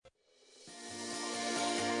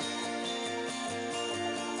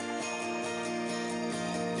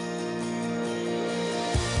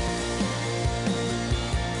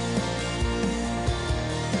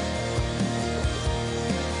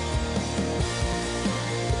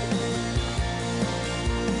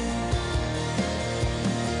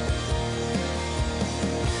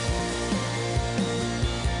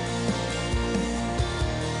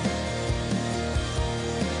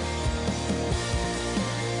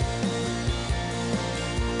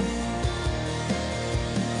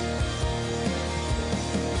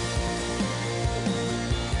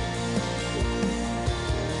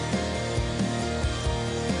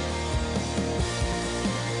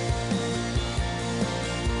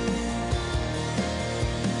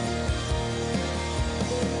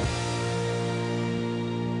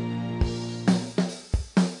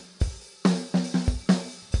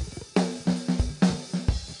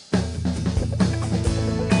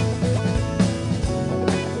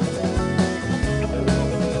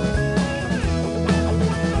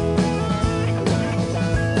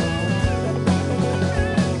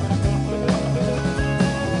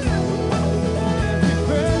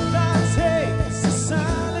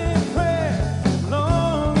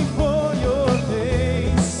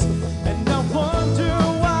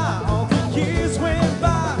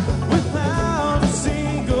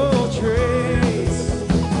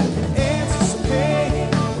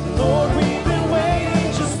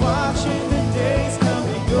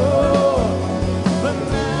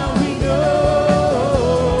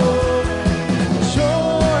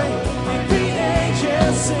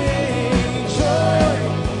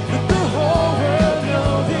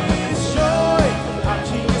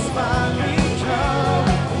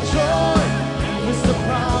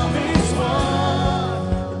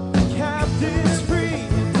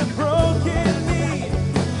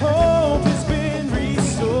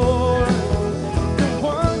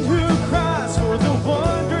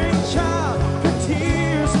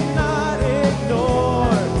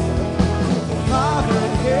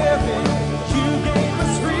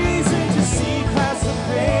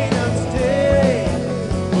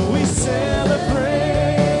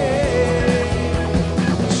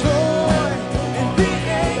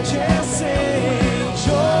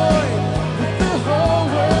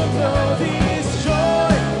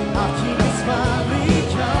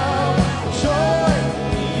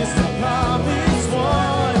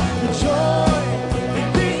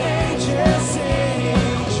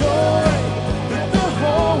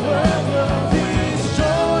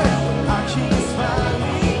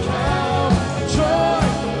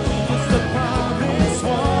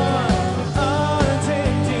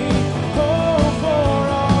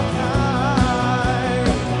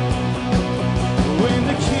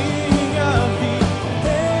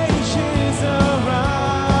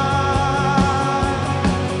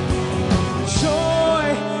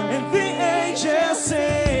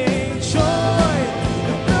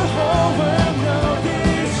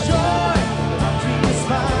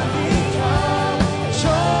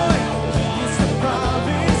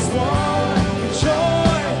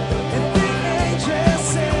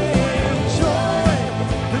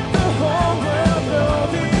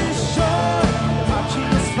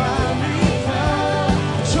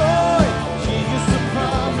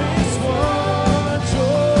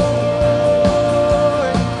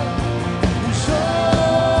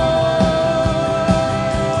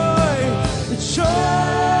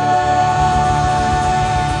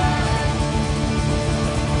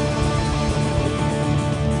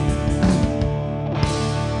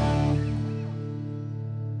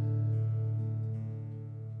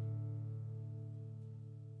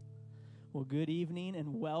Well, good evening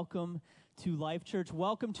and welcome to Life Church.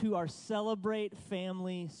 Welcome to our Celebrate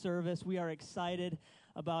Family service. We are excited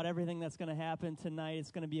about everything that's going to happen tonight. It's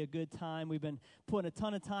going to be a good time. We've been putting a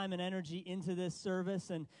ton of time and energy into this service,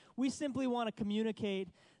 and we simply want to communicate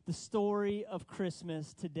the story of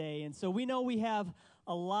Christmas today. And so we know we have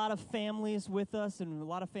a lot of families with us and a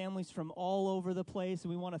lot of families from all over the place, and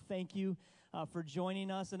we want to thank you for joining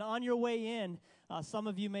us. And on your way in, some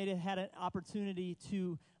of you may have had an opportunity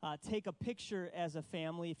to take a picture as a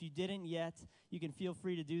family. If you didn't yet, you can feel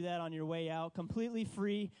free to do that on your way out. Completely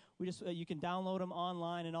free. We just you can download them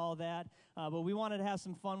online and all that. But we wanted to have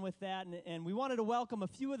some fun with that, and we wanted to welcome a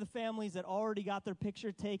few of the families that already got their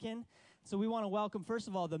picture taken. So we want to welcome, first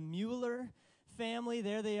of all, the Mueller family.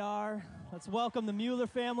 There they are. Let's welcome the Mueller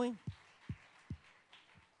family.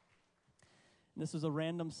 This was a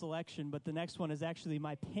random selection, but the next one is actually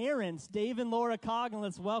my parents, Dave and Laura Coggin.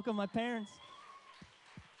 Let's welcome my parents.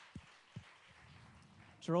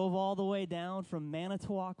 Drove all the way down from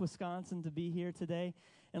Manitowoc, Wisconsin to be here today.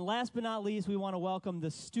 And last but not least, we want to welcome the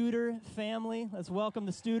Studer family. Let's welcome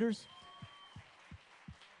the Studers.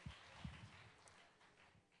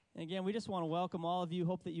 And again, we just want to welcome all of you.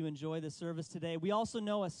 Hope that you enjoy the service today. We also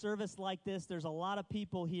know a service like this, there's a lot of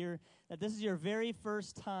people here that this is your very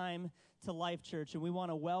first time to Life Church, and we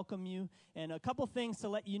want to welcome you. And a couple things to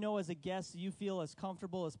let you know as a guest so you feel as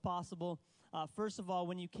comfortable as possible. First of all,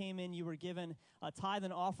 when you came in, you were given a tithe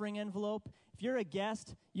and offering envelope. If you're a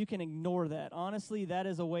guest, you can ignore that. Honestly, that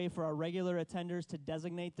is a way for our regular attenders to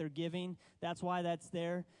designate their giving. That's why that's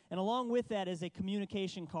there. And along with that is a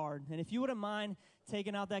communication card. And if you wouldn't mind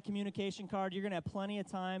taking out that communication card, you're going to have plenty of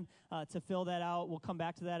time to fill that out. We'll come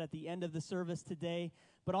back to that at the end of the service today.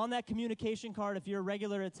 But on that communication card, if you're a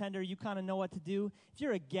regular attender, you kind of know what to do. If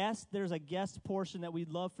you're a guest, there's a guest portion that we'd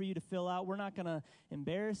love for you to fill out. We're not going to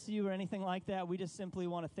embarrass you or anything like that. We just simply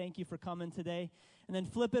want to thank you for coming today. And then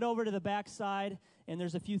flip it over to the back side, and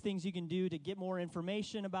there's a few things you can do to get more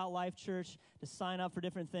information about Life Church, to sign up for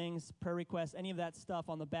different things, prayer requests, any of that stuff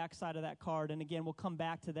on the back side of that card. And again, we'll come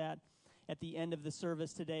back to that at the end of the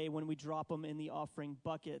service today when we drop them in the offering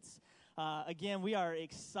buckets. Again, we are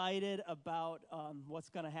excited about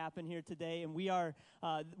what's going to happen here today, and we're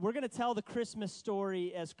going to tell the Christmas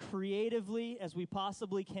story as creatively as we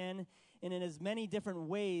possibly can and in as many different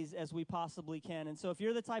ways as we possibly can. And so if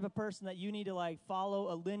you're the type of person that you need to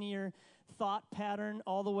follow a linear thought pattern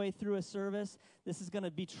all the way through a service, this is going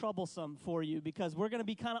to be troublesome for you because we're going to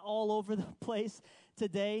be kind of all over the place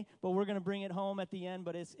today, but we're going to bring it home at the end,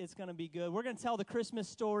 but it's going to be good. We're going to tell the Christmas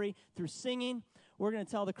story through singing. We're going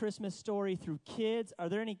to tell the Christmas story through kids. Are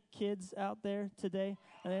there any kids out there today?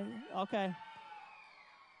 Okay.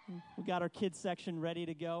 We got our kids section ready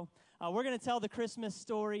to go. We're going to tell the Christmas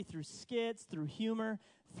story through skits, through humor,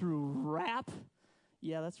 through rap.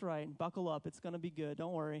 Yeah, that's right. Buckle up. It's going to be good.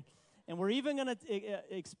 Don't worry. And we're even going to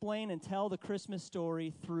explain and tell the Christmas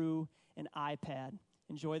story through an iPad.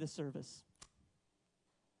 Enjoy the service.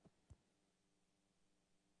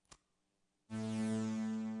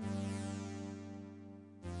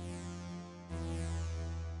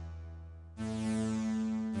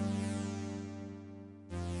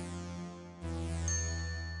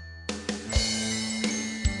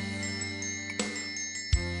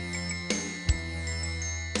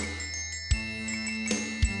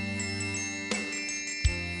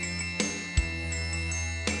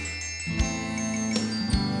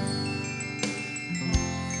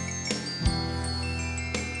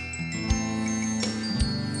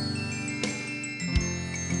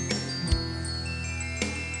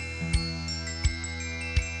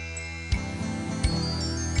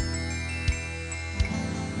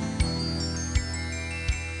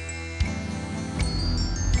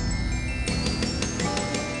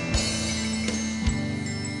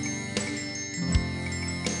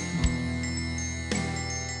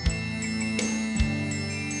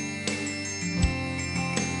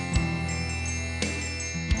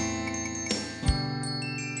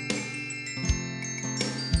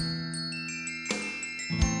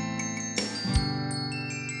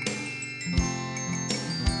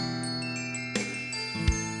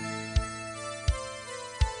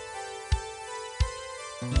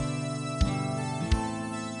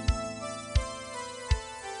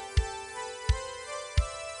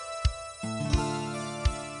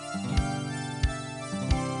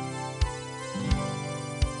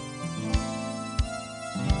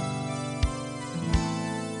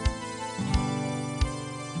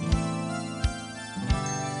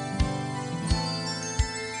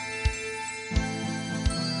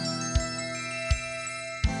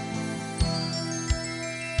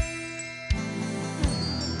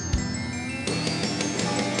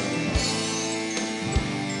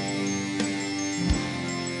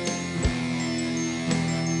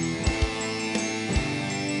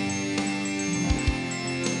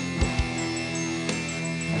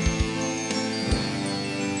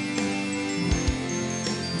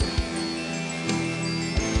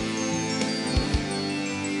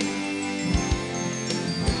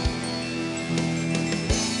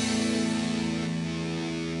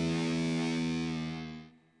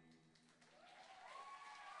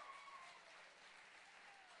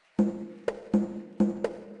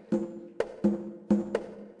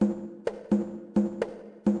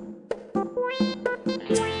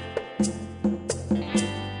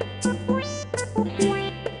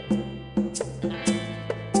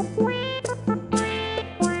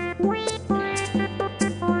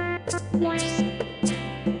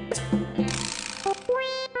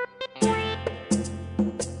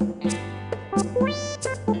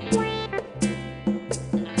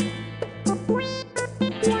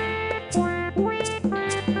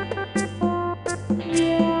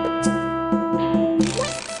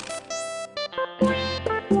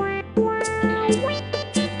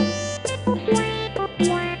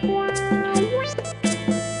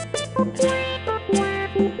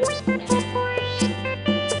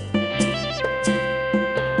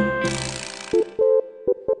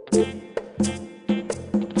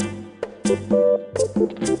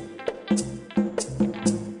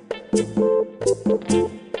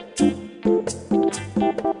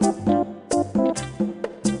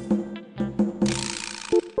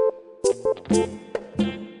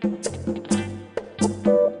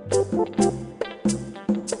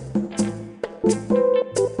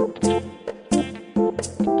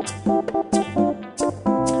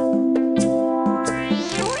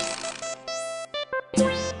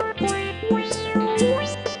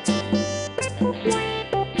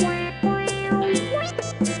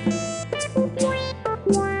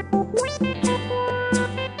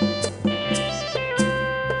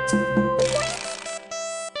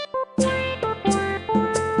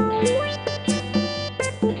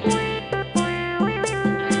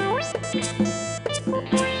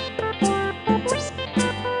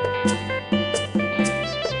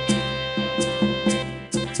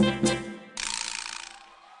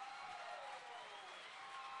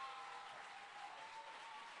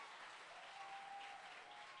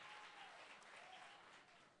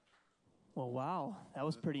 Well, wow. That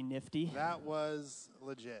was pretty nifty. That was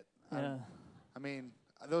legit. Yeah. I mean,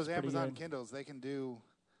 those pretty Amazon good. Kindles, they can do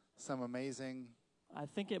some amazing. I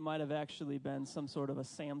think it might have actually been some sort of a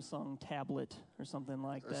Samsung tablet or something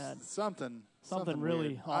like that. Something really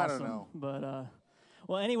weird. awesome. I don't know. But,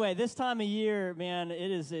 well, anyway, this time of year, man, it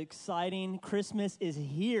is exciting. Christmas is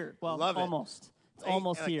here. Well, Love it. almost. It's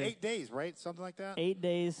almost here. 8 days, right? Something like that? 8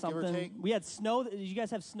 days, Give or something. take. We had snow. Did you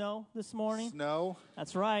guys have snow this morning? Snow.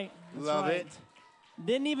 That's right. That's Love right. it.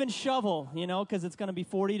 Didn't even shovel, because it's going to be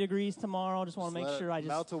 40 degrees tomorrow. Just want to Let make it sure I just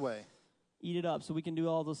melt away. eat it up so we can do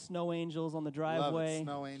all those snow angels on the driveway. Love it.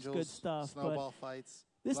 Snow angels. It's good stuff. But Snowball fights.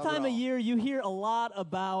 this Love it time of all. year, you hear a lot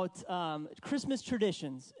about Christmas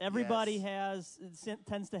traditions. Everybody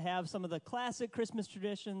tends to have some of the classic Christmas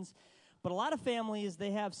traditions, but a lot of families,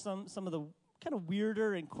 they have some of the kind of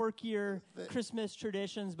weirder and quirkier Christmas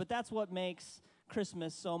traditions, but that's what makes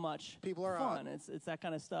Christmas so much People are fun. odd. It's that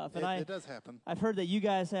kind of stuff. It does happen. I've heard that you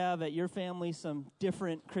guys have at your family some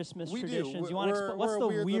different Christmas We do. traditions. You We're- want to what's we're a the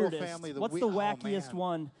weird little weirdest? family. What's the wackiest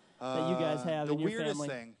one that you guys have in your family? The weirdest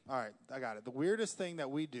thing. All right, I got it. The weirdest thing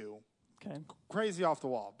that we do, Okay, crazy off the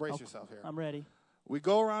wall. Brace yourself here. I'm ready. We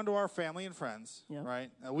go around to our family and friends, Yeah.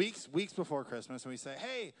 right? Weeks before Christmas, and we say,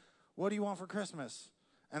 "Hey, what do you want for Christmas?"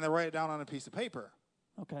 And they write it down on a piece of paper.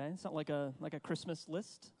 Okay, it's not like a Christmas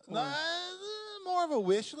list. Or- More of a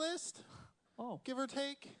wish list, oh, give or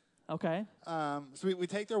take. okay, So we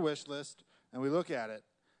take their wish list and we look at it,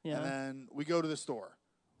 yeah. and then we go to the store,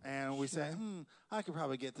 and we say, I could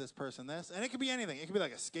probably get this person this. And it could be anything. It could be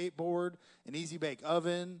like a skateboard, an easy bake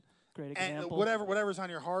oven, Great and example. whatever's on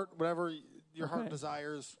your heart, whatever your heart Okay.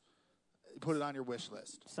 desires, put it on your wish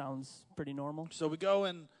list. Sounds pretty normal. So we go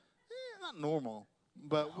and, not normal,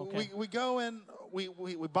 but Okay. we go and we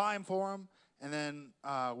buy them for them, and then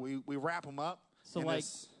we wrap them up. So in like,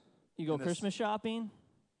 this- you go in this- Christmas shopping?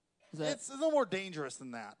 Is that it's a little more dangerous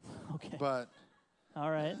than that, okay? but All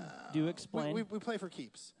right, do explain. we play for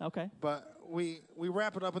keeps. Okay, But we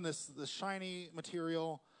wrap it up in this shiny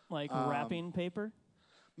material. like wrapping paper.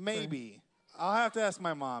 Maybe. I'll have to ask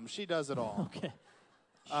my mom. She does it all. Okay,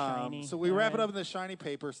 shiny. So we wrap it All up in this shiny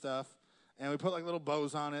paper stuff, and we put like little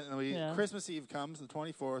bows on it, and Yeah. Christmas Eve comes, the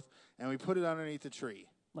 24th, and we put it underneath the tree.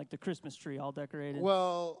 like the Christmas tree, all decorated.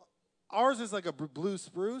 Well, ours is like a blue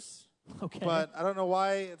spruce, okay, but I don't know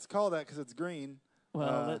why it's called that because it's green.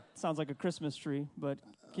 well, that sounds like a Christmas tree, but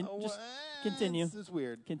just continue. It's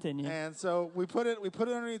weird. Continue. And so we put it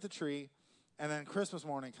underneath the tree, and then Christmas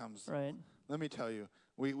morning comes. Right. Let me tell you,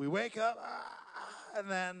 we wake up, and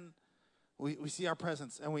then we see our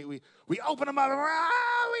presents, and we open them up, and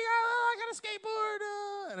I got a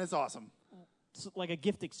skateboard, and it's awesome. So like a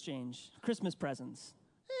gift exchange, Christmas presents.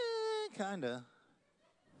 Kinda.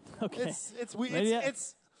 Okay. Maybe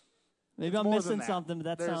Maybe I'm more missing than that. something,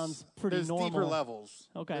 but that sounds pretty there's normal. deeper levels.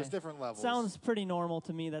 Okay. There's different levels. Sounds pretty normal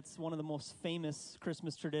to me. That's one of the most famous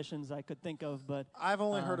Christmas traditions I could think of, but I've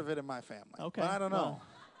only heard of it in my family. okay, But I don't know. well.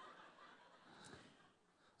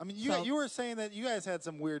 I mean, So- you were saying that you guys had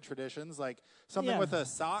some weird traditions, like something Yeah. with a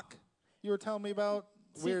sock you were telling me about?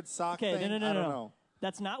 Weird sock okay, thing? no. I don't know.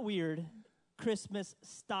 That's not weird. Christmas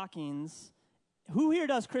stockings. Who here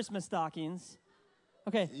does Christmas stockings?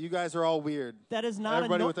 Okay. You guys are all weird. That is not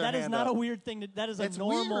Everybody with their that is hand not a up. weird thing. That is a It's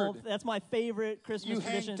normal. weird. That's my favorite Christmas You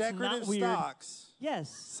tradition. hang It's decorative not weird. socks.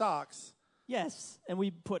 Socks. Yes, and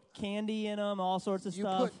we put candy in them, all sorts of You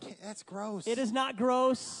stuff. that's gross. It is not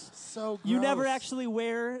gross. so gross. You never actually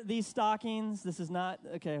wear these stockings. This is not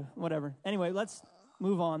okay. Whatever. Anyway, let's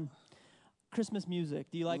move on. Christmas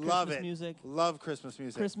music. Do you like Love Christmas it. music? Love Christmas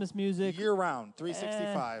music. Christmas music. Year round,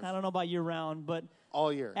 365. I don't know about year round, but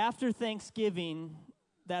all year. after Thanksgiving,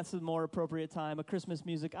 that's a more appropriate time. A Christmas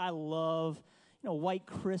music. I love, White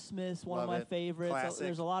Christmas, one Love of my it. favorites. Classic.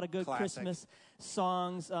 There's a lot of good Classic. Christmas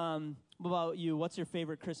songs. What about you? What's your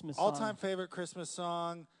favorite Christmas song? All-time favorite Christmas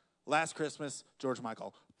song, Last Christmas, George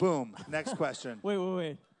Michael. Boom. Next question.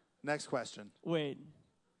 Wait. Next question.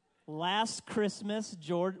 Last Christmas,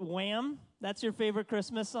 George Wham. That's your favorite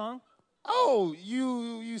Christmas song? Oh,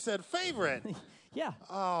 you said favorite. Yeah.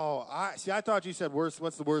 Oh, I thought you said worst.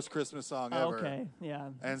 What's the worst Christmas song ever? Okay. Yeah.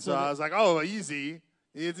 And so I was like, oh, easy.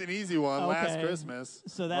 It's an easy one. Last Okay. Christmas.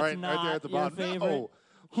 So that's right not there at the your bottom. favorite? No.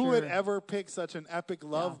 Who would Sure. ever pick such an epic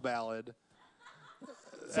love ballad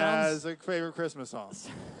Sounds- as a favorite Christmas song?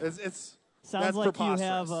 It's Sounds that's like you preposterous.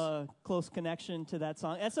 have a close connection to that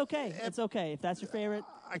song. That's okay. It's okay. If that's your favorite,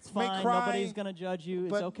 I it's may fine. cry, Nobody's going to judge you.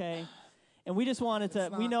 It's but okay. And we just wanted to,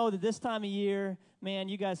 we not- know that this time of year, man,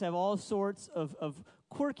 you guys have all sorts of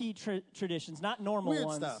quirky traditions, not normal Weird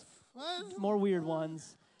ones. stuff. What? More weird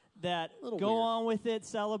ones that Little go weird. on with it,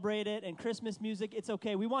 celebrate it, and Christmas music, it's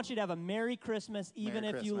okay. We want you to have a Merry Christmas, even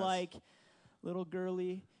Merry if you Christmas. like little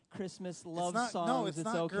girly Christmas love songs. No, it's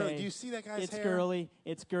not okay. girly. Do you see that guy's it's hair? girly.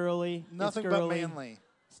 It's girly. Nothing it's but girly. manly.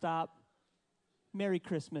 Stop. Merry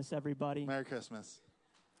Christmas, everybody. Merry Christmas.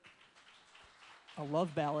 A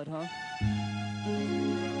love ballad, huh?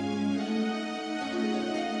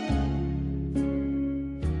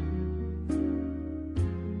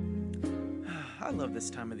 I love this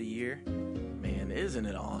time of the year. Man, isn't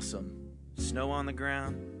it awesome? Snow on the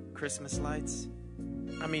ground, Christmas lights.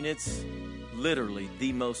 I mean, it's literally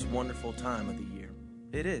the most wonderful time of the year.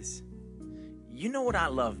 It is. You know what I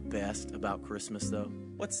love best about Christmas, though?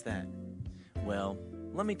 What's that? Well,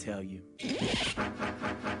 let me tell you.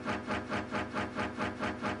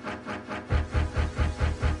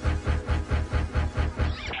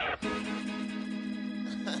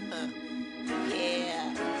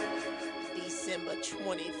 Yeah, December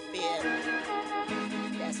 25th.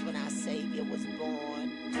 That's when our Savior was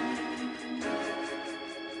born.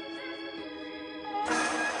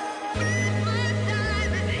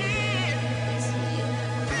 It's here.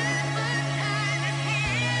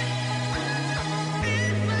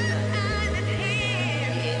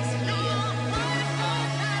 It's here.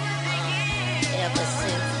 Ever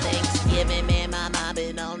since Thanksgiving, man, my mind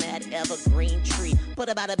been on that evergreen tree. Put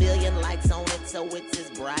about 1 billion lights on it so it's as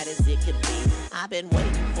bright as it could be. I've been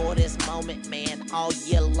waiting for this moment, man, all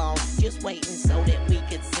year long. Just waiting so that we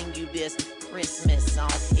could sing you this Christmas song.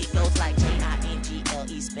 It goes like Jingle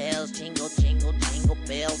spells, jingle, jingle, jingle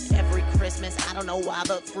bells. Every Christmas, I don't know why,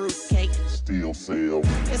 but fruitcake Still sell.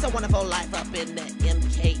 it's a wonderful life up in the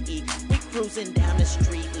MKE. We cruising down the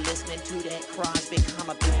street, listening to that Crosby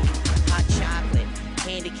Commodore. Hot chocolate,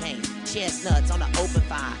 candy cane, chestnuts on the open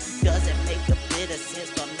fire. Doesn't make a bit of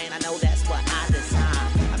sense, but man, I know that's what I desire.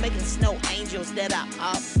 I'm making snow angels that are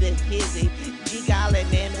off the hizzy.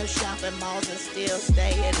 Jiggling in the shopping malls and still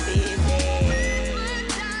staying busy.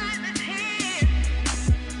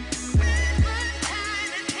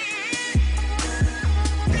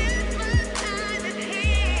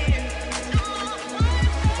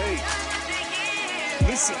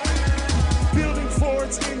 Listen, building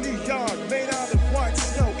forts in the yard made out of white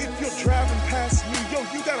snow. If you're driving past me, yo,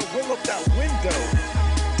 you gotta roll up that window.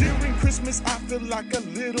 During Christmas, I feel like a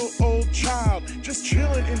little old child, just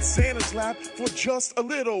chilling in Santa's lap for just a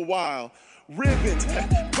little while. Ribbons,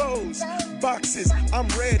 bows, boxes, I'm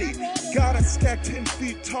ready. Got a stack 10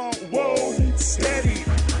 feet tall, whoa, steady.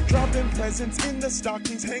 Dropping presents in the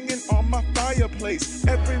stockings hanging on my fireplace.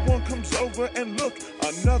 Everyone comes over and look,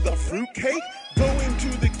 another fruitcake? Go into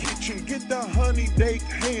the kitchen, get the honey baked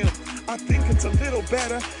ham. I think it's a little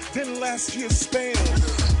better than last year's Spam.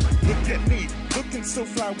 Look at me, looking so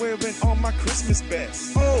fly, wearing all my Christmas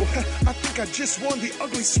best. Oh, I think I just won the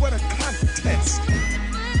ugly sweater contest.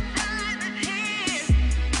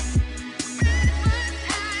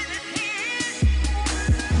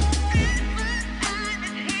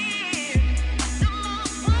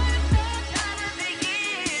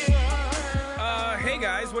 Hey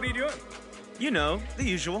guys, what are you doing? You know, the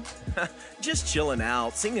usual. Just chilling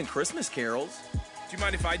out, singing Christmas carols. Do you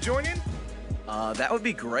mind if I join in? That would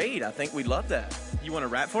be great. I think we'd love that. You want to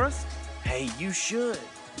rap for us? Hey, you should.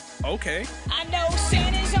 Okay. I know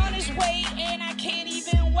Santa's on his way, and I can't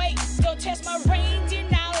even wait. Go test my reindeer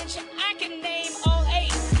knowledge. I can name all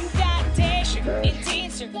 8. You got Dasher, and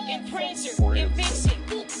Dancer, and Prancer, and Vixen,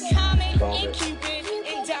 Comet, and Cupid,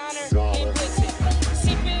 and Donner, and Blitzen.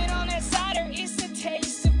 Sipping on that cider, it's the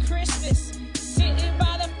taste of Christmas. Sitting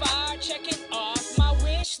by the fire, checking off my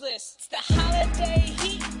wish list. It's the holiday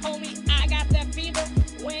heat, homie. I got that fever.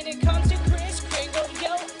 When it comes to Kris Kringle,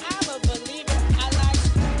 yo, I'm a believer. I like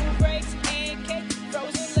school breaks, pancakes,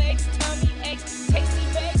 frozen legs, tummy aches, tasty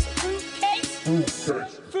bakes, fruit cakes,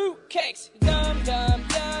 fruit cakes, dum dum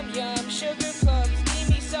dum yum, sugar plums. Give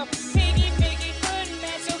me some piggy piggy pudding,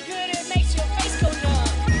 man, so good it makes your face go numb.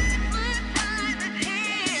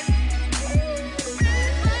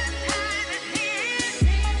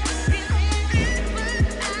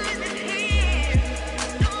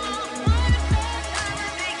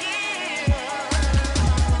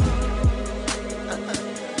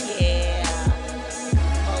 Yeah,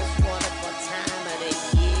 most wonderful time of the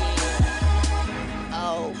year.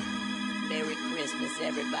 Oh, Merry Christmas,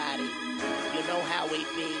 everybody. You know how we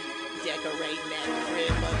be, decorating that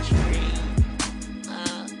Christmas tree.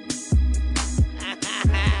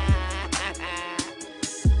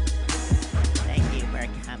 Thank you for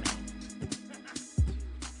coming.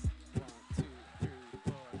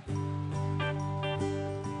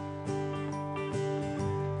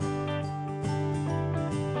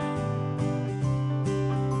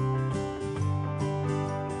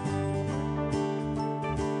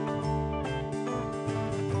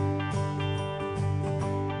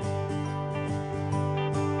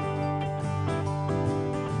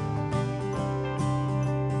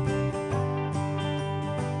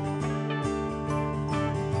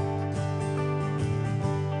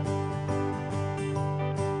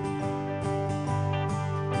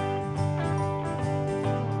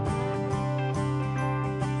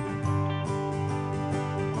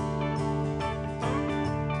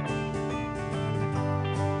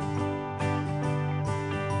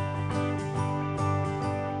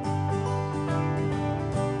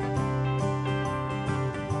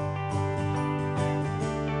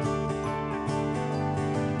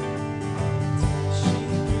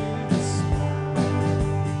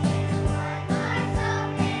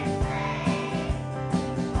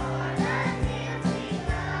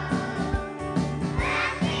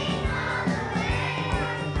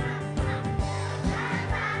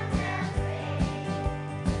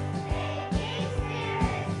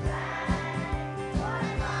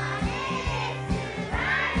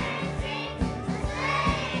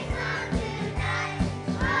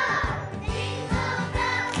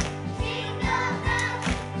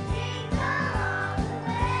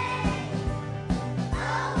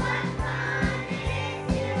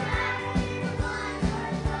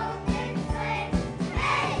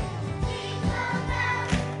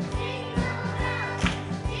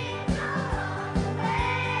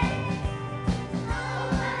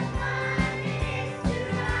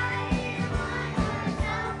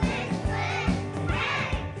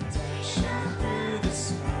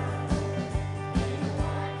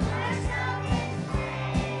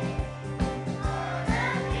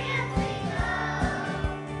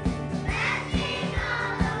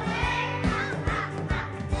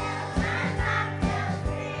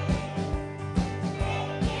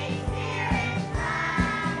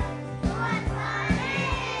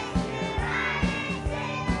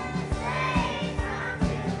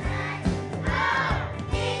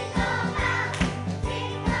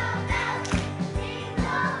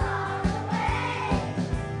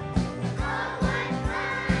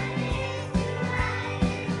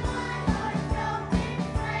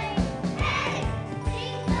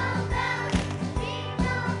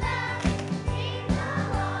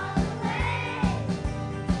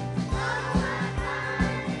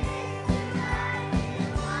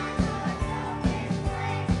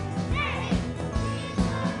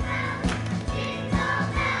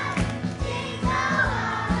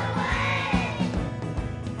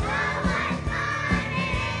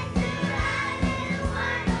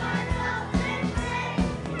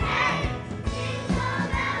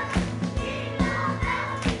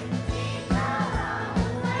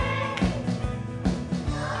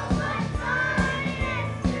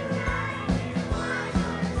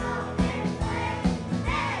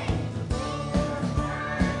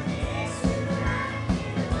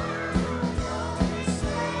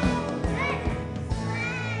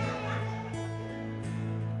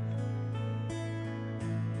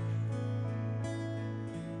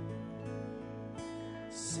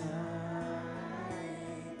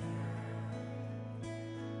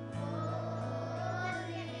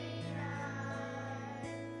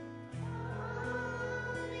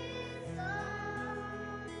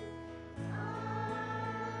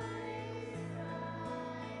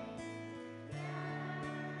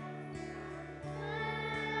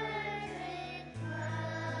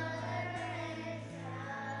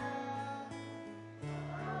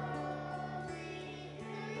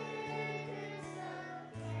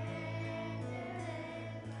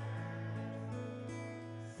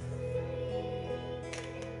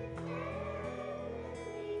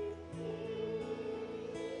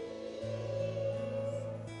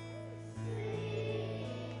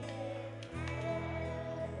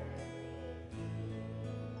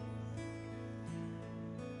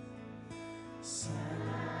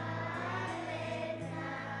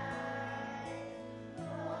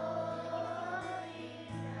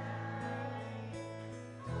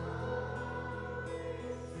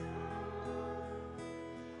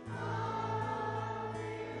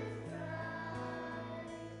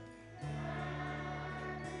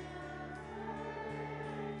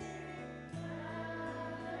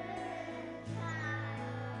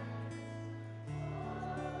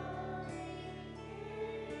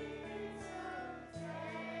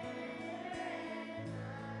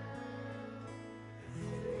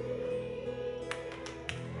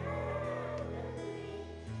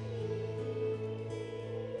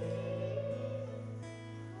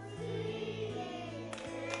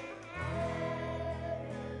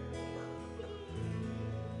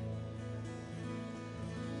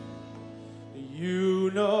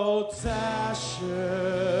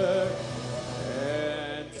 Dasher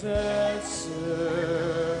and Dancer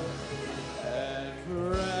and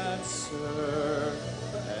Prancer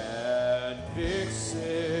and Vixen,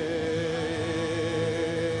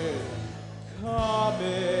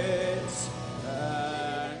 Comet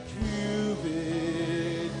and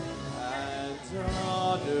Cupid and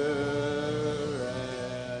Donner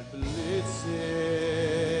and Blitzen.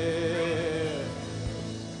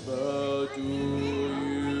 But do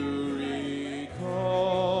you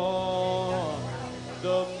recall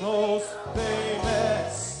the most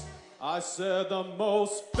famous, I said the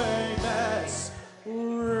most famous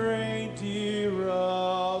reindeer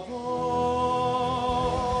of all?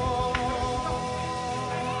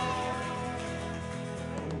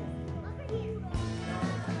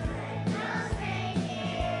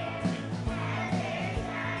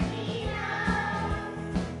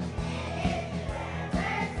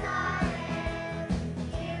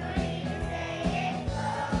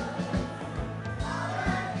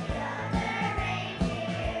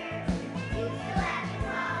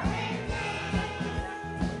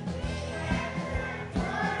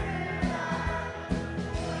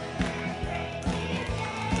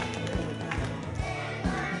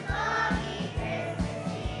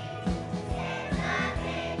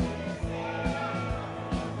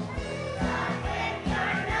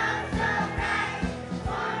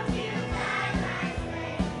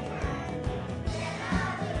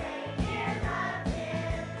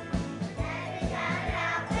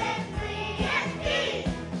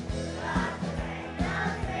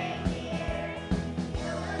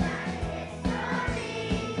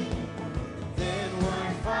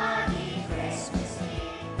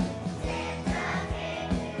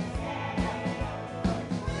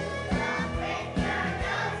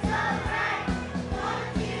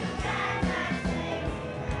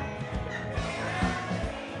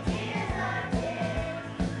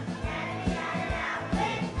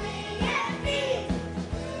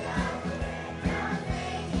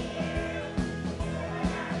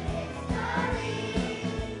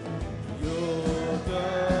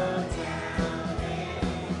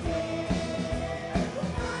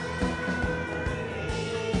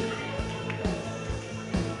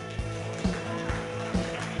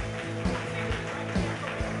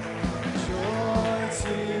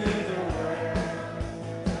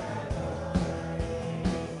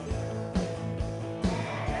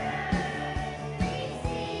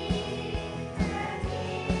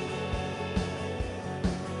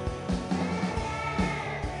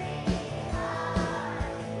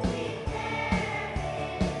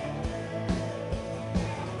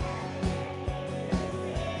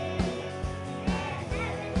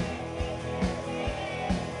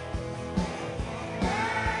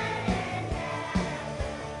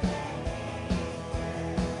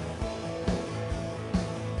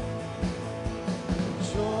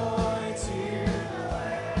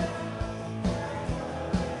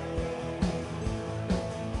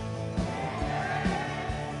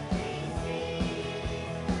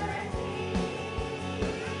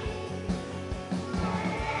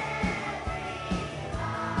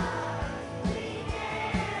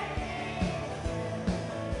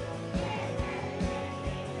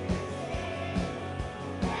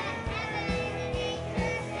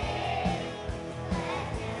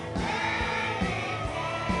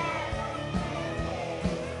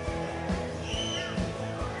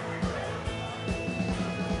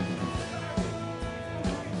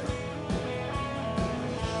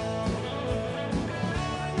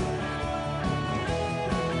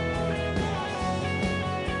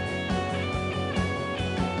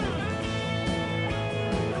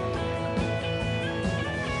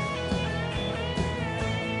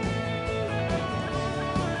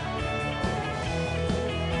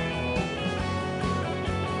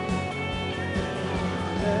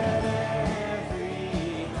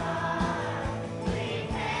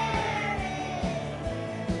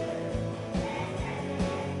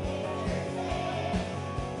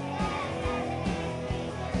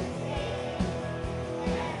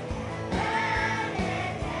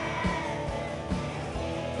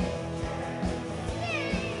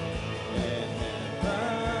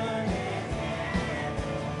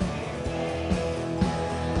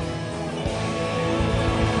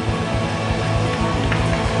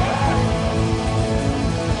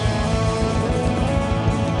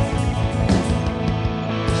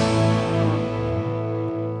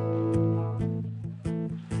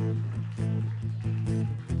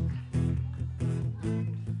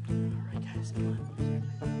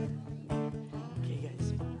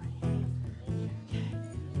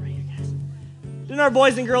 Didn't our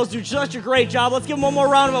boys and girls do such a great job? Let's give them one more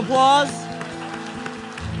round of applause.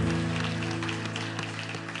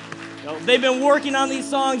 They've been working on these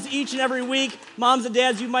songs each and every week. Moms and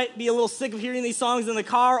dads, you might be a little sick of hearing these songs in the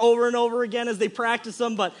car over and over again as they practice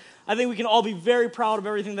them, but I think we can all be very proud of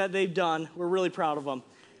everything that they've done. We're really proud of them.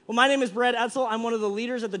 Well, my name is Brad Etzel. I'm one of the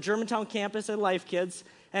leaders at the Germantown campus at Life Kids,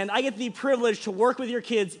 and I get the privilege to work with your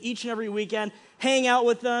kids each and every weekend, hang out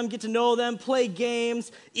with them, get to know them, play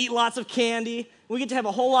games, eat lots of candy. We get to have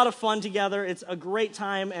a whole lot of fun together. It's a great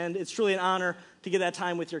time, and it's truly an honor to get that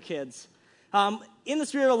time with your kids. In the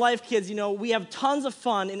spirit of Life Kids, we have tons of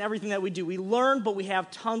fun in everything that we do. We learn, but we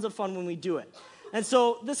have tons of fun when we do it. And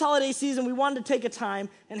so this holiday season, we wanted to take a time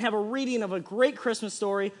and have a reading of a great Christmas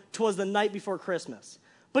story, 'Twas the Night Before Christmas.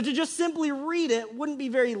 But to just simply read it wouldn't be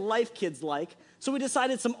very Life Kids-like, so we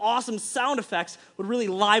decided some awesome sound effects would really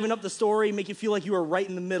liven up the story, make you feel like you were right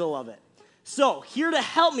in the middle of it. So here to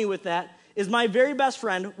help me with that is my very best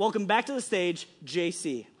friend. Welcome back to the stage,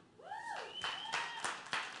 JC.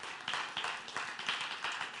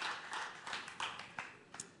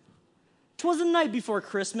 'Twas the night before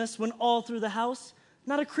Christmas when all through the house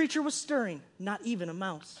not a creature was stirring, not even a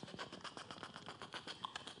mouse.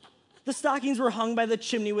 The stockings were hung by the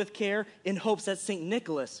chimney with care in hopes that St.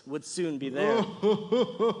 Nicholas would soon be there.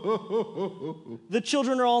 The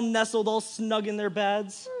children are all nestled, all snug in their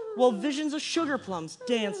beds, while visions of sugar plums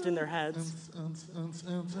danced in their heads.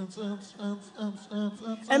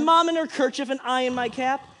 And Mom in her kerchief and I in my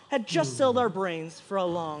cap had just settled our brains for a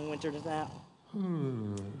long winter nap.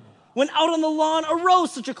 When out on the lawn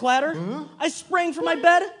arose such a clatter, I sprang from my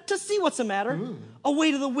bed to see what's the matter.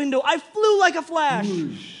 Away to the window, I flew like a flash,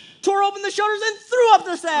 tore open the shutters and threw up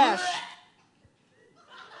the sash.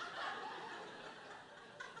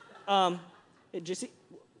 JC,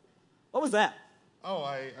 what was that? Oh,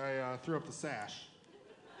 I threw up the sash.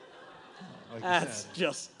 Like That's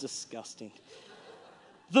just disgusting.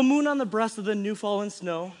 The moon on the breast of the new fallen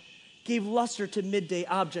snow gave luster to midday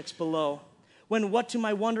objects below, when what to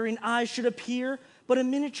my wondering eyes should appear but a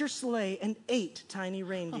miniature sleigh and 8 tiny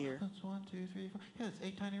reindeer. That's 1, 2, 3, 4. Yeah, it's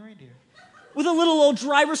 8 tiny reindeer. With a little old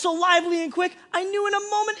driver so lively and quick, I knew in a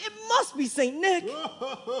moment it must be St. Nick.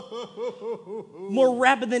 More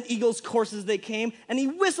rapid than eagles' courses they came, and he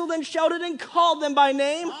whistled and shouted and called them by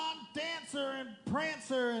name. I'm Dancer and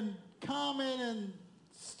Prancer and Comet and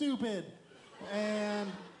Stupid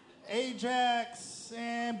and Ajax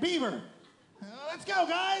and Beaver. Let's go,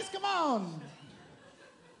 guys. Come on.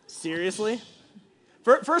 Seriously?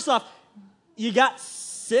 First off, you got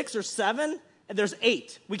 6 or 7, and there's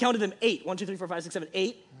 8. We counted them 8. 1, 2, 3, 4, 5, 6, 7,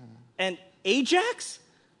 8. And Ajax?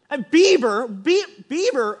 And Beaver?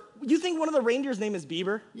 Beaver? You think one of the reindeer's name is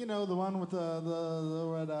Beaver? You know, the one with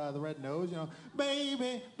the red nose,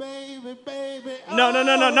 baby, baby, baby.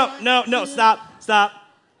 No, stop.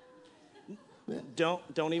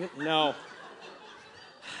 Don't even, no.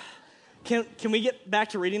 Can we get back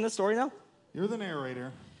to reading the story now? You're the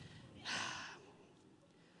narrator.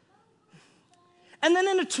 And then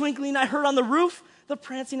in a twinkling, I heard on the roof the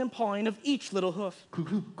prancing and pawing of each little hoof.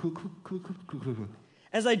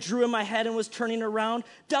 As I drew in my head and was turning around,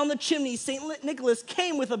 down the chimney St. Nicholas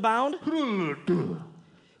came with a bound.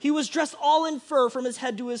 He was dressed all in fur from his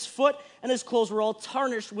head to his foot, and his clothes were all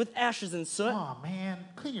tarnished with ashes and soot. Oh, man.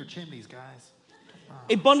 Clean your chimneys, guys.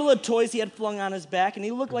 A bundle of toys he had flung on his back, and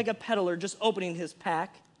he looked like a peddler just opening his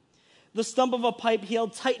pack. The stump of a pipe he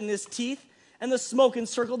held tight in his teeth, and the smoke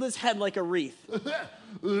encircled his head like a wreath.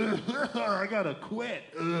 I gotta quit.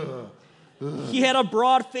 He had a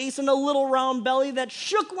broad face and a little round belly that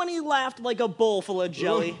shook when he laughed like a bowl full of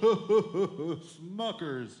jelly.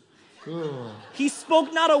 Smuckers. He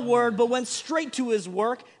spoke not a word, but went straight to his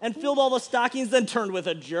work and filled all the stockings, then turned with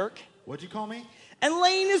a jerk. What'd you call me? And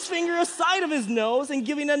laying his finger aside of his nose and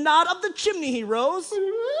giving a nod up the chimney he rose.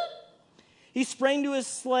 He sprang to his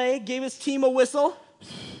sleigh, gave his team a whistle.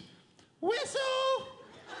 Whistle!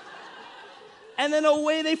 And then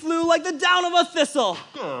away they flew like the down of a thistle.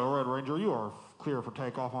 Red Ranger, you are clear for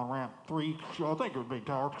takeoff on ramp 3. Thank you, Big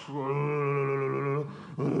Tower.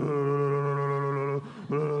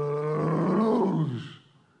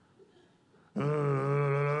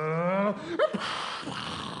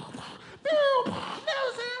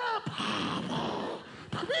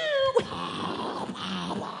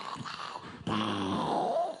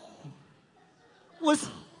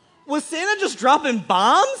 Was Santa just dropping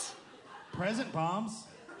bombs? Present bombs.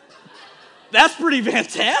 That's pretty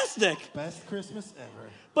fantastic. Best Christmas ever.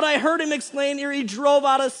 But I heard him exclaim ere he drove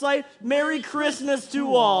out of sight, Merry Christmas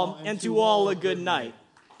to all, and to all a good night.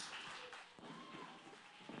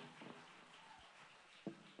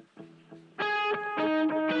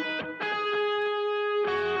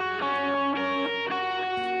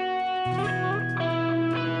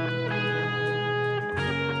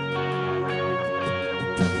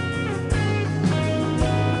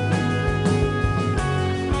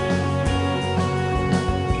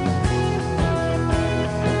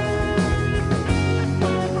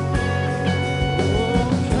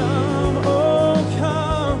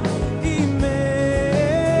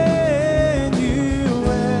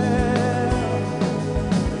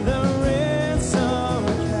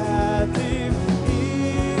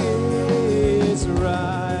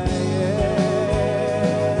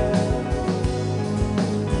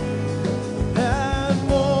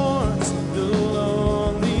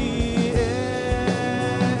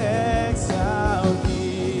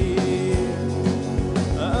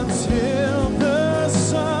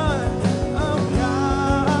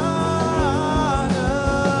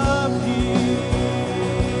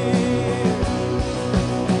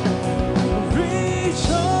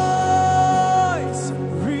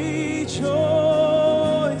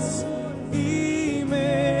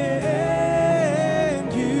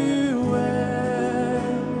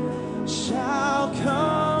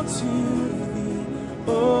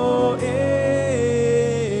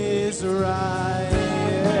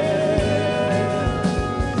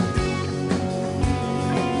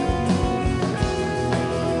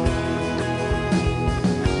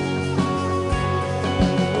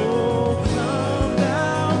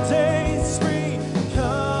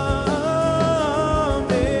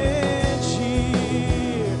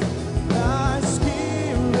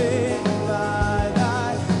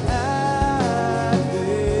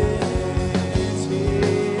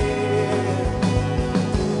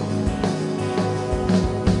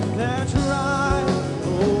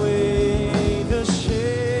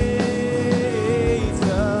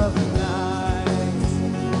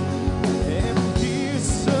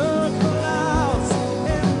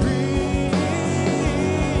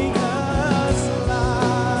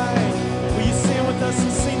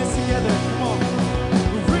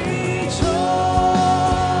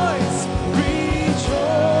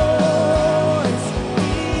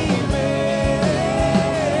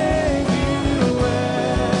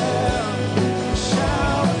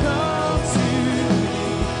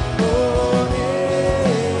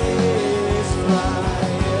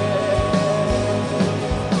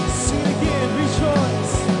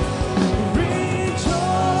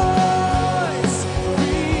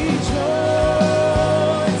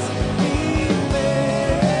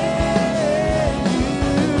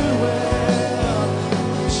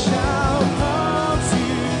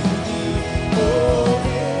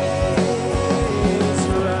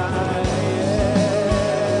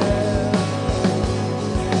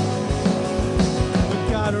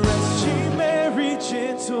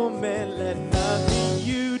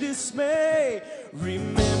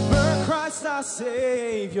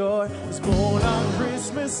 Savior was born on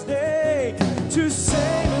Christmas Day to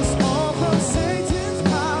save us all from Satan's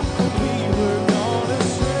power. We were gone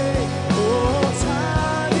astray. Oh,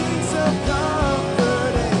 tidings of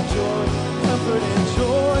comfort and joy, comfort and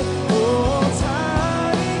joy. Oh,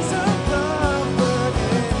 tidings of comfort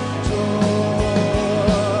and joy.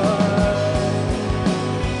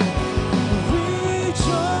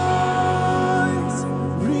 Rejoice,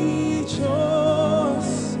 rejoice.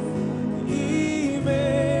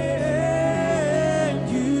 Emmanuel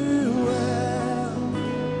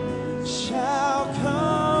shall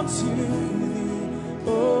come to thee,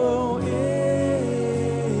 O Israel.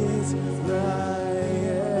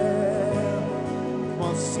 Come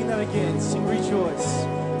on, sing that again. Sing rejoice.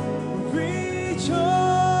 Rejoice,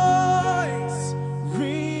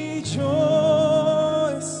 rejoice.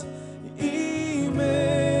 Emmanuel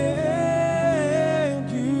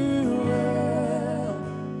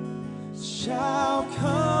shall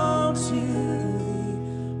come to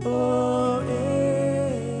thee, O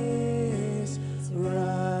Israel.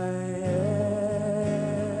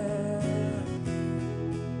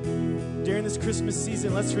 During this Christmas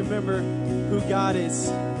season, let's remember who God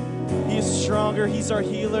is. He is stronger. He's our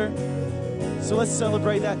healer. So let's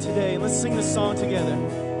celebrate that today. Let's sing this song together.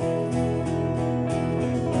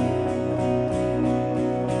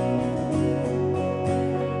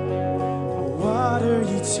 Water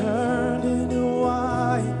you turned into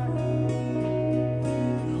wine.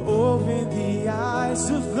 Open the eyes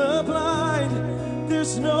of the blind.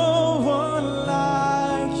 There's no one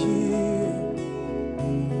like you.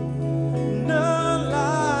 None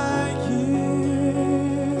like you.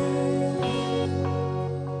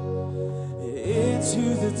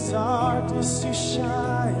 Into the darkness you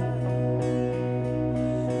shine.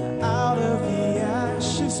 Out of the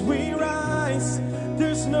ashes we rise.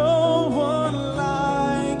 There's no one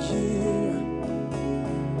like you.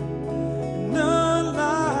 None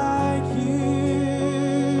like you.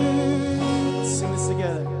 Sing this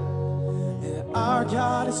together. And our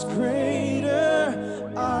God is greater.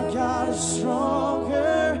 Our God is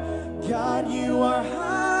stronger. God, you are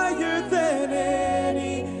higher than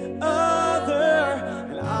any other.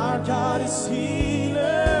 And our God is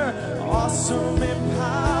healer. Awesome in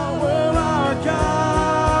power. Our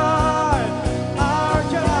God. Our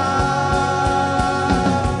God.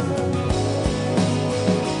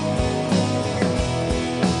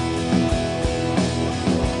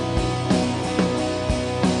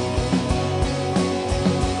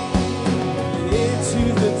 Into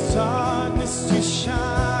the darkness to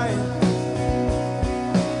shine.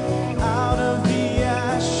 Out of the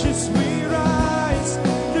ashes we rise.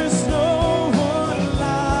 There's no one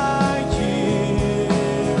like you.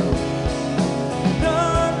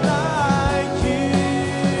 None like you.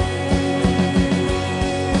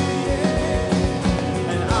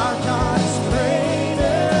 And our God is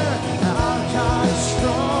greater. Our God is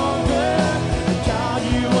stronger. God,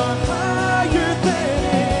 you are higher than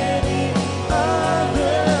any other.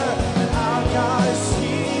 And our God is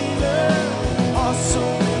healer.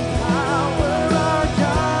 Awesome in power. Our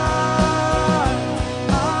God.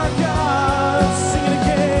 Our God. Sing it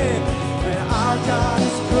again. And our God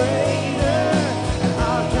is greater. And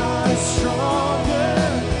our God is stronger.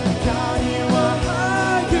 God, you are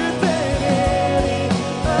higher than any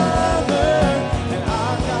other. And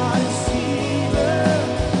our God is healer.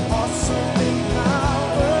 Awesome in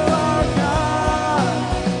power. Our God.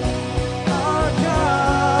 Our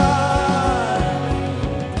God.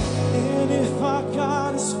 And if our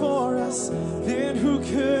God is for us, then who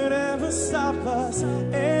could ever stop us?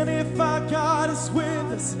 And if our God is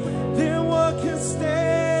with us, then what can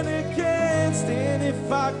stand against? And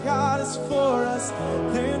if our God is for us,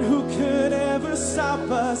 then who could ever stop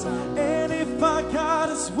us? And if our God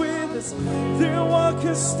is with us, then what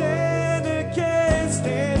can stand against?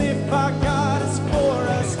 And if our God is for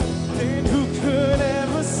us, then who could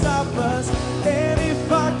ever stop us? And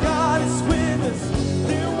if our God is with us,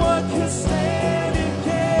 then what can stand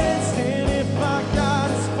against? And if our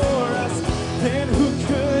God is for us, then who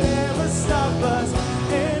could ever stop us?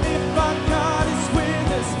 And if our God is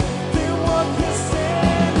with us, then what can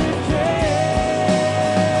stand against?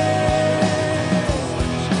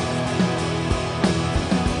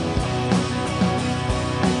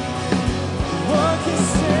 What can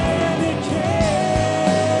stand against?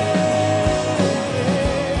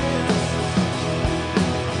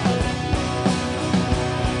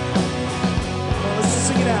 Well, let's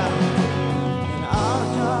sing it out. And our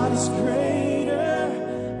God is greater.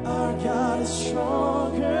 Our God is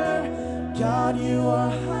stronger. God, you are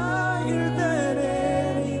higher than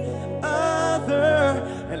any other.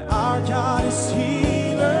 And our God is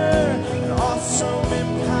healer. And awesome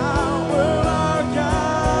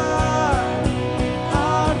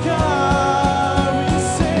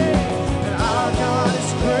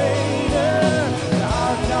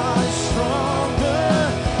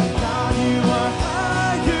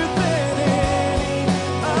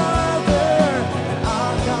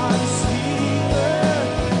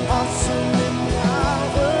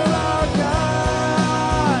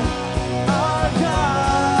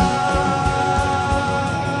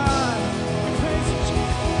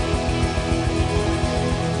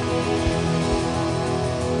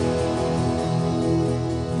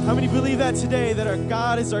How many believe that today, that our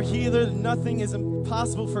God is our healer, that nothing is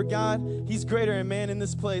impossible for God? He's greater and man in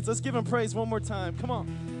this place. Let's give him praise one more time. Come on.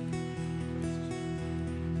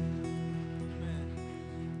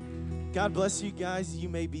 God bless you guys. You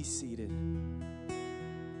may be seated.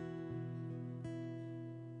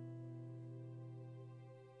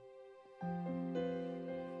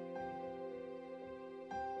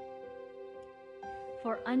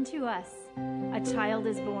 For unto us a child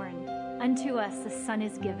is born, unto us a son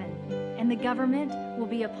is given, and the government will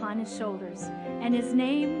be upon his shoulders, and his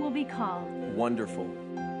name will be called Wonderful,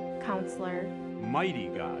 Counselor, Mighty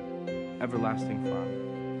God, Everlasting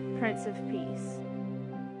Father, Prince of Peace.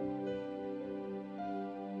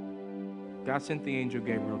 God sent the angel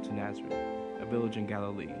Gabriel to Nazareth, a village in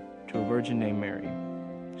Galilee, to a virgin named Mary.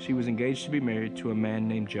 She was engaged to be married to a man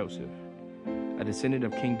named Joseph, a descendant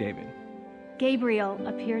of King David. Gabriel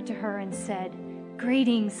appeared to her and said,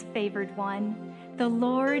 Greetings, favored one. The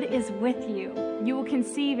Lord is with you. You will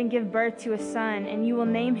conceive and give birth to a son, and you will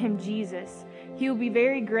name him Jesus. He will be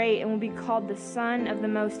very great and will be called the Son of the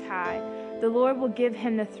Most High. The Lord will give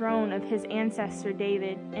him the throne of his ancestor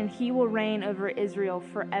David, and he will reign over Israel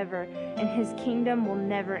forever, and his kingdom will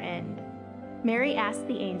never end. Mary asked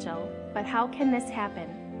the angel, But how can this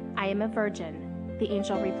happen? I am a virgin. The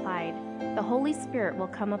angel replied, The Holy Spirit will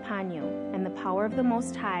come upon you, and the power of the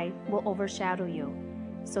Most High will overshadow you.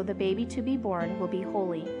 So the baby to be born will be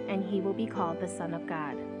holy, and he will be called the Son of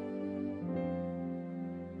God.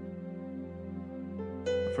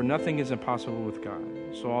 For nothing is impossible with God.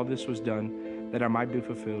 So all this was done that it might be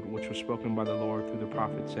fulfilled, which was spoken by the Lord through the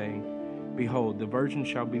prophet, saying, Behold, the virgin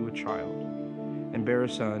shall be with child, and bear a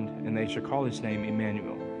son, and they shall call his name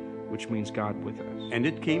Emmanuel, which means God with us. And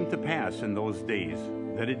it came to pass in those days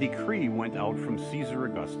that a decree went out from Caesar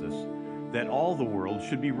Augustus that all the world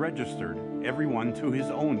should be registered, everyone to his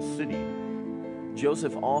own city.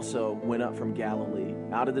 Joseph also went up from Galilee,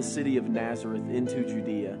 out of the city of Nazareth into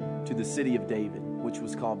Judea, to the city of David, which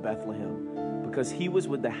was called Bethlehem, because he was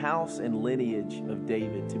with the house and lineage of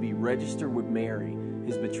David, to be registered with Mary,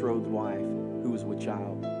 his betrothed wife, who was with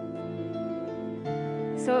child.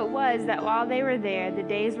 So it was that while they were there, the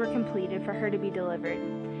days were completed for her to be delivered.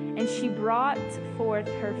 And she brought forth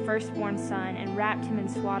her firstborn son, and wrapped him in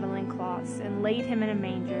swaddling cloths, and laid him in a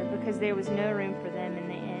manger, because there was no room for them in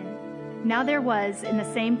the inn. Now there was in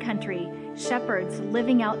the same country shepherds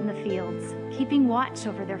living out in the fields, keeping watch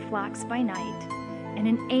over their flocks by night. And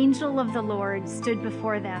an angel of the Lord stood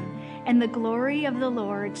before them, and the glory of the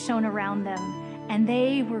Lord shone around them, and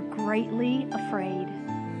they were greatly afraid.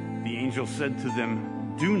 The angel said to them,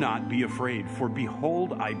 Do not be afraid, for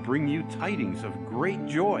behold, I bring you tidings of great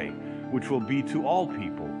joy, which will be to all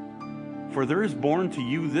people. For there is born to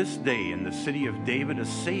you this day in the city of David a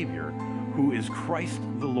Savior, who is Christ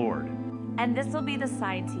the Lord. And this will be the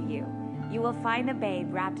sign to you. You will find a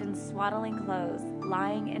babe wrapped in swaddling clothes,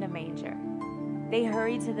 lying in a manger. They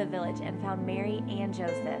hurried to the village and found Mary and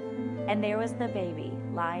Joseph, and there was the baby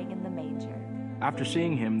lying in the manger. After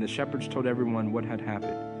seeing him, the shepherds told everyone what had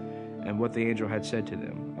happened, and what the angel had said to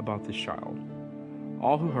them about this child.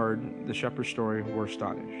 All who heard the shepherd's story were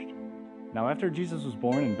astonished. Now after Jesus was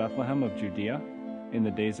born in Bethlehem of Judea, in the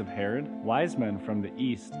days of Herod, wise men from the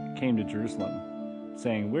east came to Jerusalem,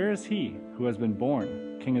 saying, Where is he who has been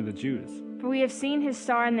born, King of the Jews? For we have seen his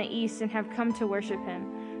star in the east, and have come to worship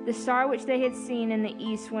him. The star which they had seen in the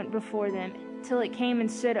east went before them, till it came and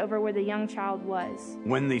stood over where the young child was.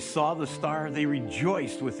 When they saw the star, they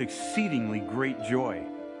rejoiced with exceedingly great joy.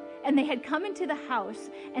 And they had come into the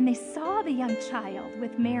house, and they saw the young child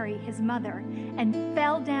with Mary, his mother, and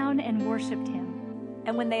fell down and worshipped him.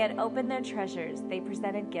 And when they had opened their treasures, they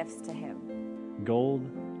presented gifts to him: gold,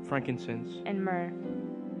 frankincense, and myrrh.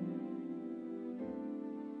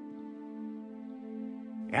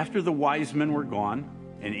 After the wise men were gone,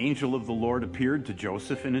 an angel of the Lord appeared to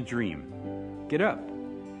Joseph in a dream. Get up,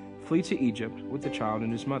 flee to Egypt with the child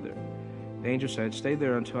and his mother. The angel said, Stay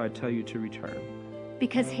there until I tell you to return.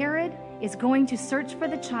 Because Herod is going to search for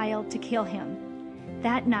the child to kill him.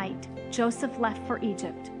 That night, Joseph left for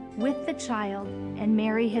Egypt with the child and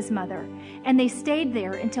Mary his mother, and they stayed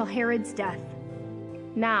there until Herod's death.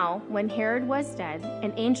 Now, when Herod was dead,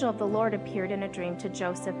 an angel of the Lord appeared in a dream to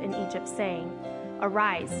Joseph in Egypt, saying,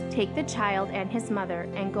 Arise, take the child and his mother,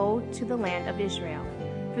 and go to the land of Israel.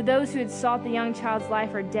 For those who had sought the young child's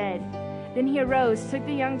life are dead. Then he arose, took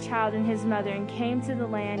the young child and his mother, and came to the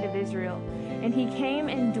land of Israel. And he came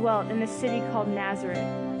and dwelt in the city called Nazareth,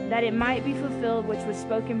 that it might be fulfilled which was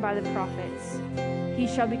spoken by the prophets. He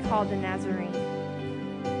shall be called the Nazarene.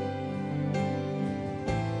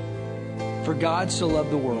 For God so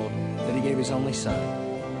loved the world that he gave his only Son,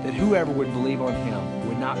 that whoever would believe on him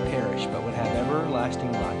would not perish but would have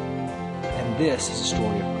everlasting life. And this is the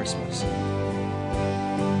story of Christmas.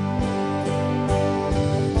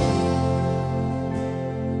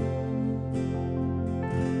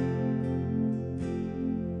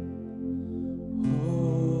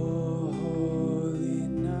 Holy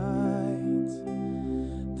night,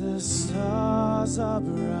 the stars are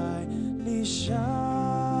brightly shining.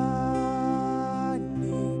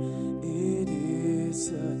 It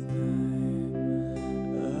is the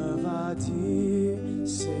night of our dear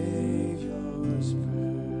Savior's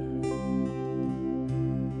birth.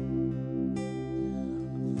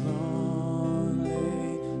 Long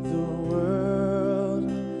lay the world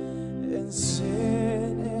in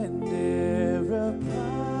sin and error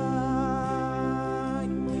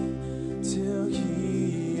pining, till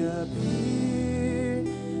He appeared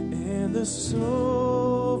and the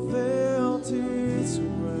soul felt His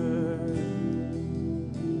word.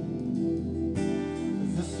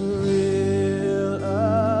 The thrill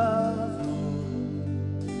of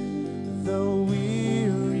hope, the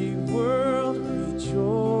weary world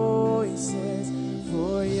rejoices,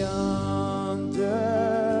 for yonder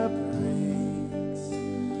breaks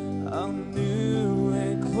a new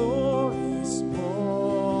and glorious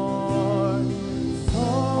morn.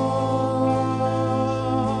 Fall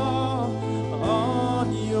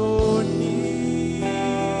on your knees.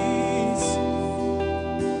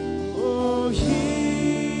 Oh,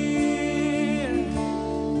 hear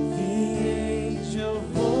the angel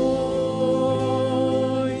voices.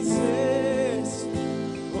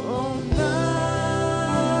 Oh,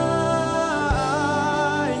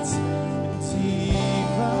 night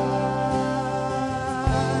divine.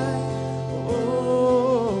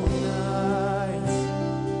 Oh, night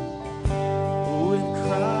when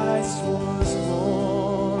Christ was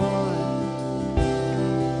born.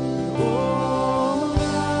 Oh,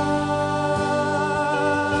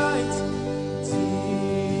 night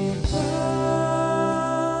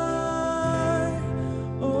divine.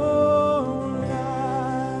 Oh,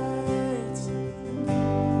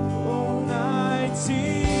 night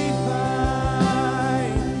divine.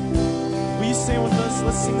 Will you stand with us?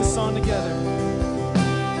 Let's sing this song together.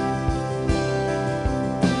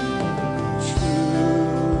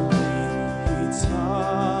 Truly, He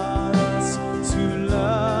taught us to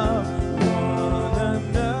love one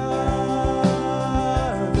another.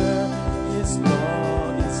 His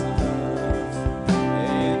law is love,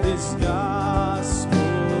 and His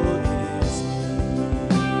gospel is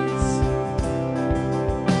peace.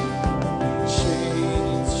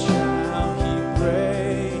 Chains shall He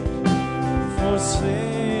break, for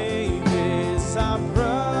slave is our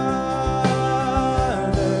brother,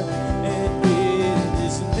 and in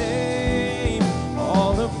His name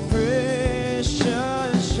all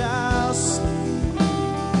oppression shall cease.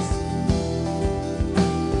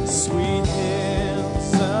 Sweet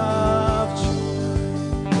hymns of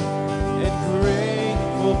joy and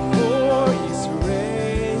grateful chorus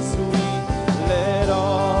raise we, let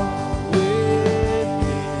all within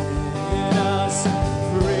us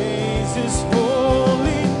praise His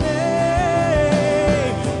holy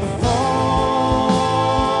name. Fall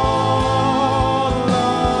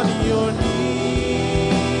on your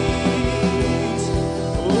knees.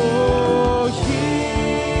 Oh,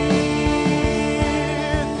 hear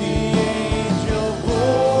the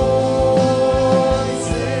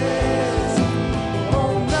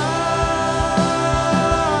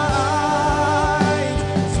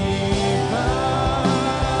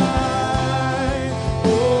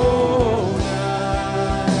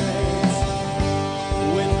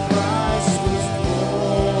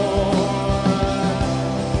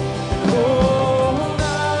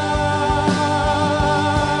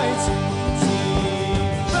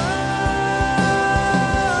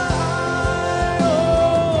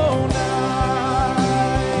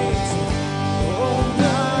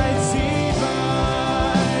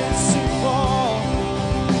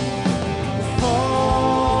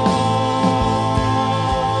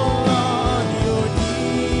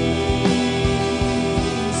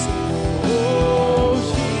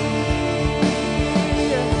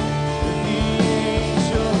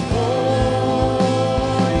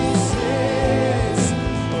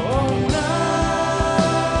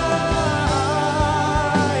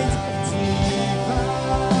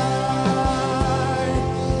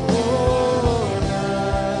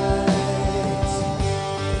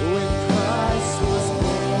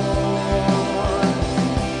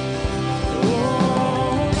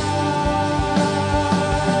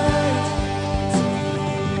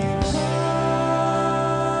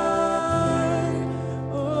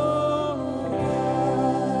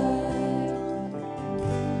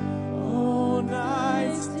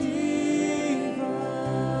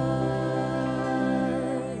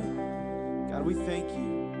thank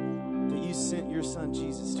you that you sent your son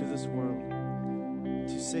Jesus to this world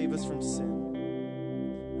to save us from sin.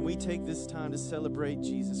 And we take this time to celebrate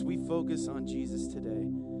Jesus. We focus on Jesus today.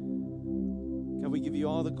 God, we give you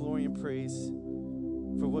all the glory and praise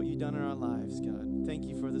for what you've done in our lives, God. Thank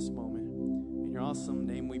you for this moment. In your awesome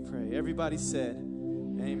name we pray. Everybody said,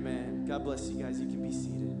 amen. God bless you guys. You can be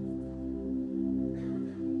seated.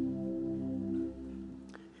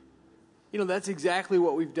 You know, that's exactly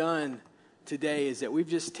what we've done today, is that we've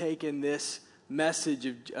just taken this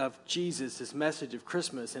message of Jesus, this message of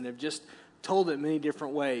Christmas, and have just told it many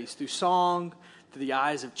different ways, through song, through the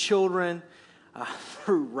eyes of children,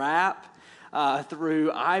 through rap,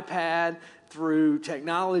 through iPad, through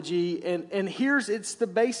technology. And it's the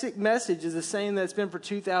basic message is the same that's been for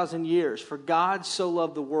 2,000 years. For God so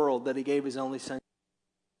loved the world that he gave his only son.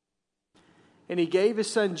 And he gave his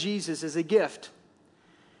son Jesus as a gift.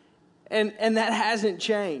 And that hasn't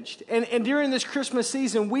changed. And during this Christmas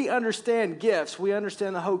season, we understand gifts. We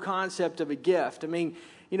understand the whole concept of a gift. I mean,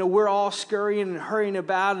 you know, we're all scurrying and hurrying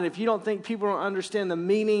about. And if you don't think people don't understand the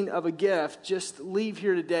meaning of a gift, just leave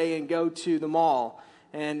here today and go to the mall.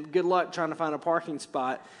 And good luck trying to find a parking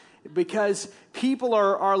spot. Because people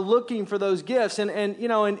are looking for those gifts. And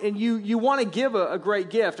you want to give a great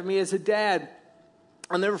gift. I mean, as a dad,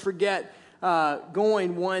 I'll never forget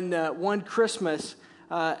going one Christmas.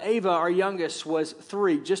 Ava, our youngest, was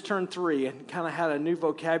 3, just turned 3, and kind of had a new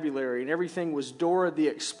vocabulary, and everything was Dora the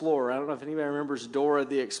Explorer. I don't know if anybody remembers Dora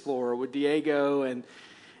the Explorer with Diego and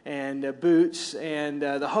Boots and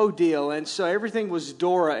the whole deal. And so everything was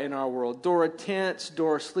Dora in our world. Dora tents,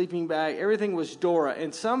 Dora sleeping bag, everything was Dora.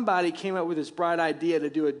 And somebody came up with this bright idea to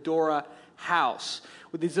do a Dora house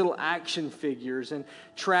with these little action figures and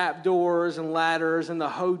trap doors and ladders and the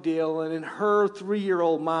whole deal. And in her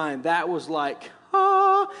 3-year-old mind, that was like,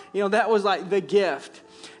 that was like the gift.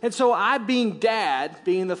 And so I, being dad,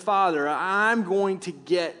 being the father, I'm going to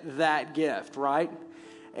get that gift, right?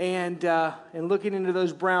 And looking into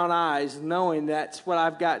those brown eyes, knowing that's what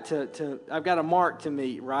I've got I've got a mark to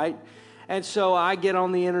meet, right? And so I get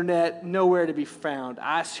on the internet, nowhere to be found.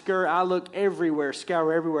 I look everywhere,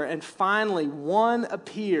 scour everywhere, and finally one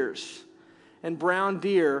appears in Brown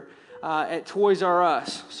Deer at Toys R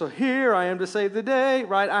Us. So here I am to save the day,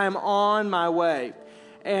 right? I am on my way.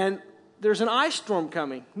 And there's an ice storm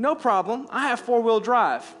coming. No problem. I have 4-wheel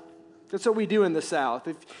drive. That's what we do in the South.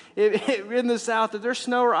 If in the South, if there's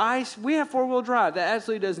snow or ice, we have 4-wheel drive. That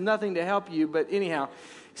absolutely does nothing to help you, but anyhow,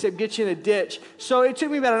 except get you in a ditch. So it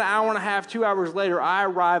took me about an hour and a half, 2 hours later, I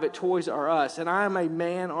arrive at Toys R Us, and I am a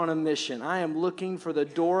man on a mission. I am looking for the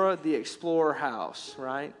Dora the Explorer house,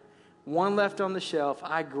 right? One left on the shelf.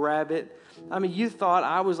 I grab it. I mean, you thought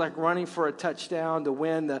I was like running for a touchdown to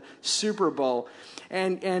win the Super Bowl.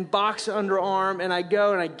 And box underarm, and I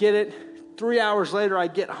go and I get it. 3 hours later, I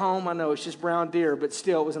get home. I know it's just Brown Deer, but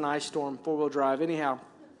still, it was an ice storm, 4-wheel drive. Anyhow.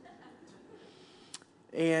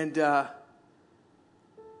 And I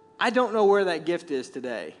don't know where that gift is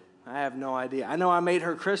today. I have no idea. I know I made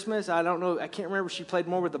her Christmas. I don't know. I can't remember if she played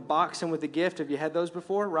more with the box than with the gift. Have you had those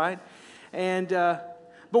before, right? And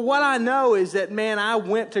but what I know is that, man, I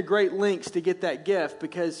went to great lengths to get that gift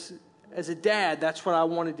because as a dad, that's what I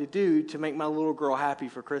wanted to do to make my little girl happy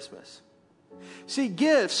for Christmas. See,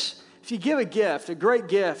 gifts, if you give a gift, a great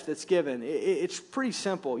gift that's given, it's pretty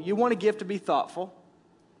simple. You want a gift to be thoughtful,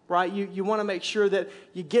 right? You want to make sure that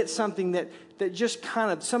you get something that just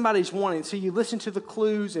kind of somebody's wanting. So you listen to the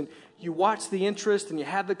clues and you watch the interest and you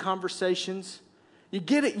have the conversations. You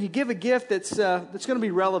give a gift that's going to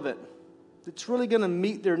be relevant. That's really going to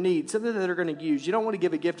meet their needs, something that they're going to use. You don't want to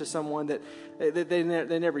give a gift to someone that they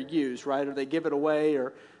never use, right? Or they give it away.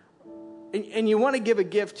 And you want to give a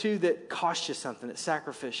gift, too, that costs you something. It's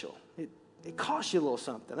sacrificial. It costs you a little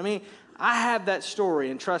something. I mean, I have that story,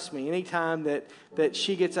 and trust me, anytime that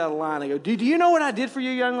she gets out of line, I go, do you know what I did for you,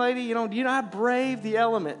 young lady? Do you know I braved the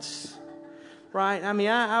elements? Right? I mean,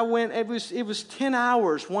 I went, it was 10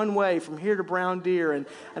 hours one way from here to Brown Deer and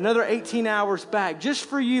another 18 hours back just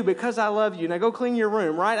for you because I love you. Now go clean your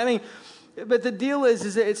room, right? I mean, but the deal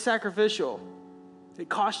is that it's sacrificial. It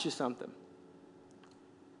costs you something.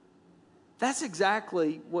 That's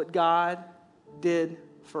exactly what God did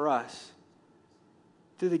for us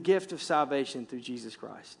through the gift of salvation through Jesus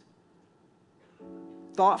Christ.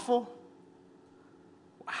 Thoughtful?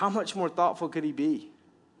 How much more thoughtful could he be?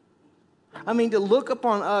 I mean, to look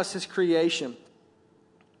upon us as creation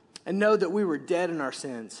and know that we were dead in our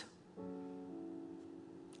sins.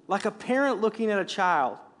 Like a parent looking at a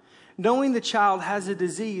child, knowing the child has a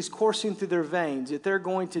disease coursing through their veins that they're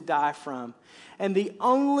going to die from. And the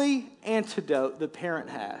only antidote the parent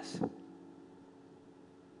has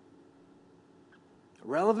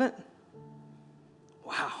Relevant?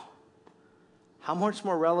 Wow. How much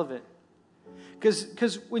more relevant?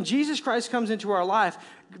 Because when Jesus Christ comes into our life,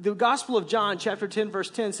 the Gospel of John, chapter 10, verse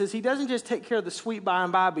 10 says he doesn't just take care of the sweet by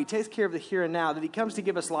and by, but he takes care of the here and now, that he comes to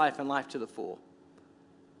give us life and life to the full.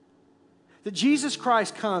 That Jesus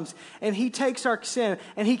Christ comes and he takes our sin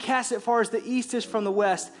and he casts it far as the east is from the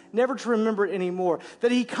west, never to remember it anymore.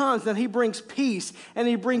 That he comes and he brings peace and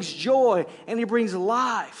he brings joy and he brings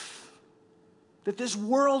life that this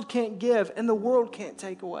world can't give and the world can't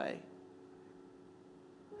take away.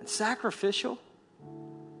 And sacrificial.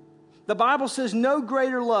 The Bible says no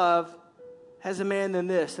greater love has a man than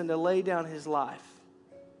this, than to lay down his life.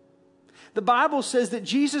 The Bible says that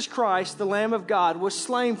Jesus Christ, the Lamb of God, was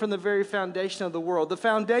slain from the very foundation of the world. The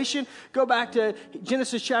foundation, go back to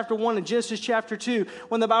Genesis chapter 1 and Genesis chapter 2,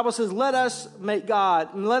 when the Bible says, let us make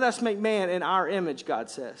God, and let us make man in our image, God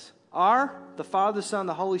says. The Father, the Son,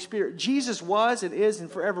 the Holy Spirit. Jesus was and is and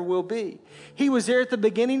forever will be. He was there at the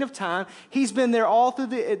beginning of time. He's been there all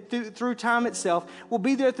through time itself. Will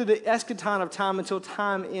be there through the eschaton of time until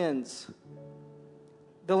time ends.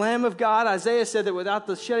 The Lamb of God, Isaiah said that without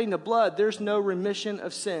the shedding of blood, there's no remission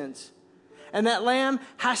of sins. And that Lamb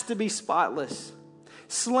has to be spotless.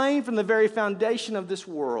 Slain from the very foundation of this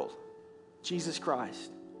world. Jesus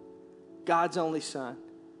Christ. God's only Son.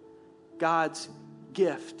 God's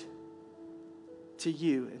gift to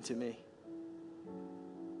you and to me.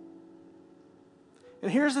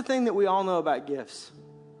 And here's the thing that we all know about gifts.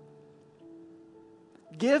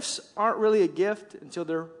 Gifts aren't really a gift until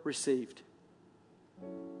they're received.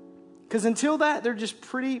 Because until that, they're just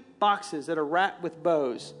pretty boxes that are wrapped with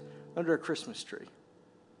bows under a Christmas tree.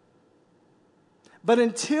 But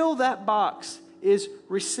until that box is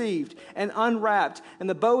received and unwrapped and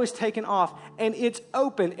the bow is taken off and it's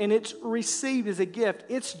open and it's received as a gift,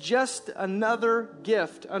 it's just another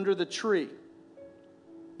gift under the tree.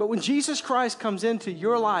 But when Jesus Christ comes into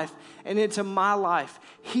your life and into my life,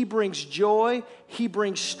 he brings joy, he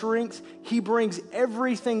brings strength, he brings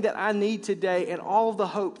everything that I need today and all of the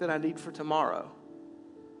hope that I need for tomorrow.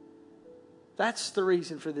 That's the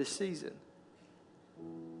reason for this season.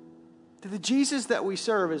 The Jesus that we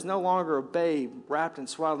serve is no longer a babe wrapped in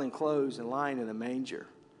swaddling clothes and lying in a manger.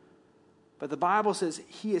 But the Bible says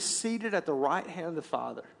he is seated at the right hand of the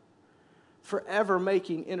Father, forever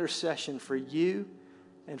making intercession for you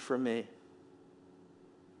and for me.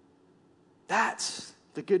 That's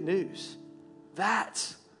the good news.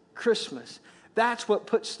 That's Christmas. That's what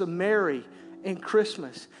puts the merry in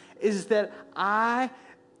Christmas, is that I,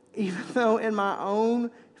 even though in my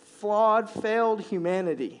own flawed, failed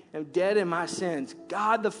humanity, am dead in my sins,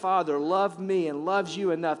 God the Father loved me and loves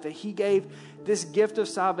you enough that he gave this gift of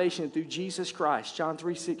salvation through Jesus Christ. John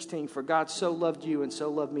 3:16, for God so loved you and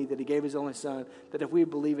so loved me that he gave his only Son, that if we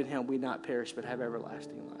believe in him, we not perish but have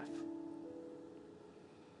everlasting life.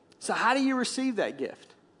 So how do you receive that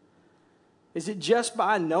gift? Is it just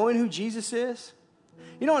by knowing who Jesus is?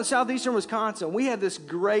 You know, in southeastern Wisconsin, we have this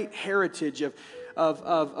great heritage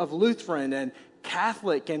of Lutheran and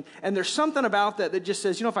Catholic, and there's something about that just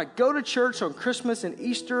says, you know, if I go to church on Christmas and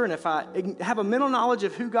Easter, and if I have a mental knowledge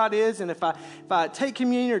of who God is, and if I take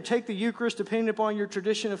communion or take the Eucharist, depending upon your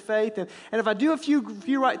tradition of faith, and if I do a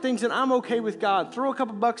few right things, then I'm okay with God. Throw a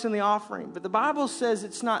couple bucks in the offering. But the Bible says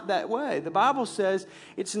it's not that way. The Bible says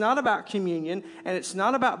it's not about communion, and it's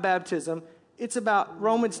not about baptism. It's about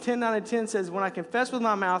Romans 10:9 and 10 says, when I confess with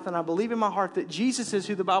my mouth and I believe in my heart that Jesus is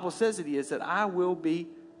who the Bible says that he is, that I will be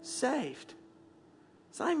saved.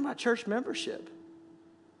 It's not even about church membership.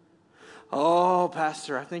 Oh,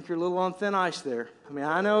 Pastor, I think you're a little on thin ice there. I mean,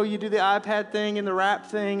 I know you do the iPad thing and the rap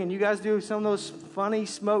thing, and you guys do some of those funny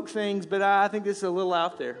smoke things, but I think this is a little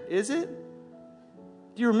out there. Is it?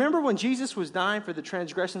 Do you remember when Jesus was dying for the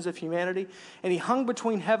transgressions of humanity, and he hung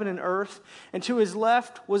between heaven and earth, and to his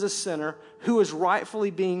left was a sinner who was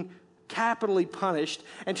rightfully being capitally punished,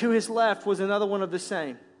 and to his left was another one of the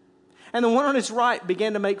same. And the one on his right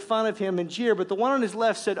began to make fun of him and jeer, but the one on his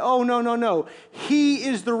left said, oh, no. He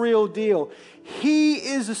is the real deal. He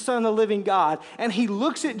is the Son of the living God. And he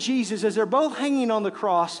looks at Jesus as they're both hanging on the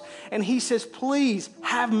cross, and he says, please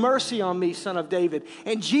have mercy on me, Son of David.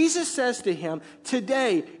 And Jesus says to him,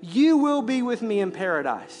 today you will be with me in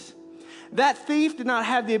paradise. That thief did not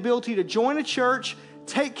have the ability to join a church,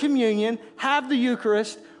 take communion, have the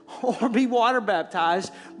Eucharist, or be water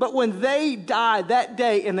baptized. But when they died that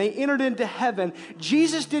day and they entered into heaven,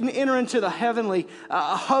 Jesus didn't enter into the heavenly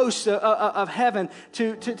host of heaven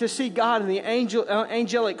to see God and the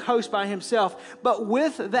angelic host by himself, but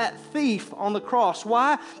with that thief on the cross.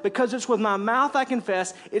 Why? Because it's with my mouth I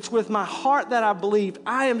confess, it's with my heart that I believe.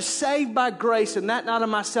 I am saved by grace, and that not of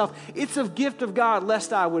myself. It's a gift of God,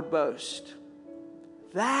 lest I would boast.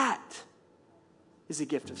 That is a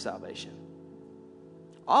gift of salvation.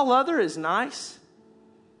 All other is nice.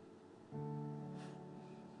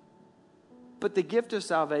 But the gift of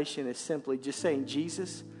salvation is simply just saying,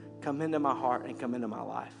 Jesus, come into my heart and come into my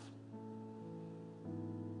life.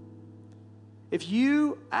 If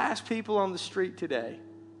you ask people on the street today,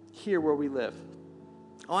 here where we live,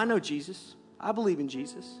 oh, I know Jesus. I believe in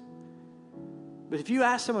Jesus. But if you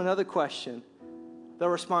ask them another question, they'll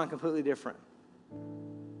respond completely different.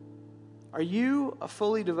 Are you a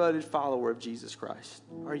fully devoted follower of Jesus Christ?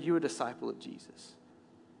 Are you a disciple of Jesus?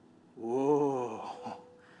 Whoa.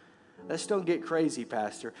 Let's don't get crazy,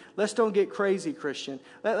 Pastor. Let's don't get crazy, Christian.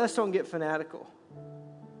 Let's don't get fanatical.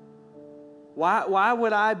 Why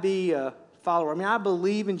would I be a follower? I mean, I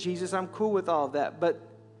believe in Jesus. I'm cool with all of that. But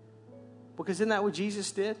because isn't that what Jesus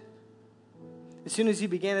did? As soon as he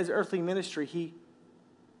began his earthly ministry, he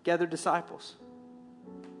gathered disciples.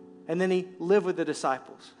 And then he lived with the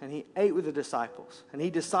disciples, and he ate with the disciples, and he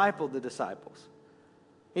discipled the disciples.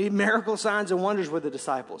 He did miracle signs and wonders with the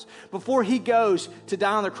disciples. Before he goes to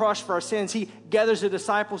die on the cross for our sins, he gathers the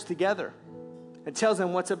disciples together and tells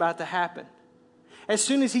them what's about to happen. As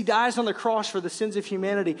soon as he dies on the cross for the sins of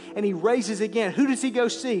humanity and he raises again, who does he go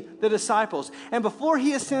see? The disciples. And before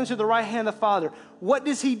he ascends to the right hand of the Father, what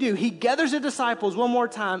does he do? He gathers the disciples one more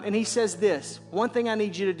time and he says this, one thing I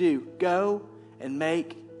need you to do, go and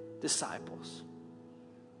make disciples.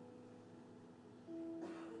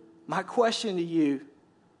 My question to you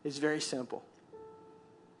is very simple.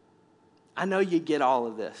 I know you get all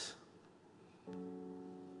of this.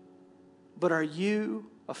 But are you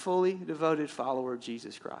a fully devoted follower of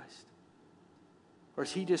Jesus Christ? Or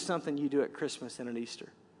is he just something you do at Christmas and at Easter?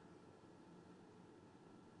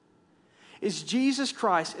 Is Jesus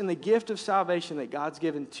Christ in the gift of salvation that God's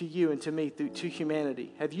given to you and to me to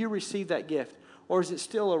humanity? Have you received that gift? Or is it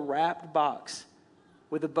still a wrapped box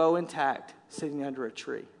with a bow intact sitting under a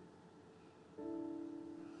tree?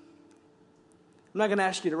 I'm not going to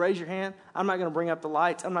ask you to raise your hand. I'm not going to bring up the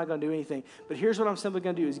lights. I'm not going to do anything. But here's what I'm simply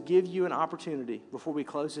going to do is give you an opportunity before we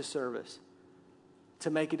close this service to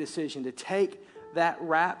make a decision, to take that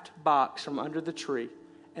wrapped box from under the tree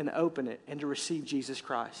and open it and to receive Jesus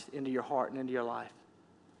Christ into your heart and into your life.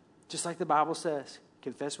 Just like the Bible says,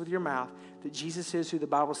 confess with your mouth that Jesus is who the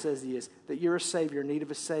Bible says he is, that you're a Savior in need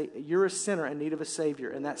of you're a sinner in need of a Savior,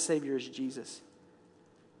 and that Savior is Jesus.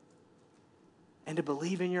 And to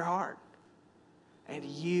believe in your heart, and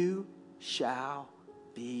you shall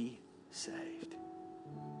be saved.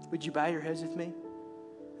 Would you bow your heads with me?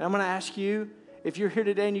 And I'm going to ask you, if you're here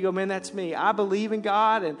today and you go, man, that's me. I believe in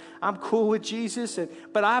God and I'm cool with Jesus,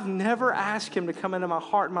 but I've never asked him to come into my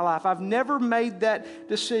heart and my life. I've never made that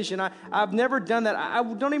decision. I've never done that. I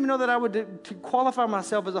don't even know that I would to qualify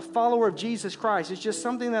myself as a follower of Jesus Christ. It's just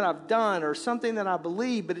something that I've done or something that I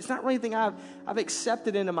believe, but it's not really anything I've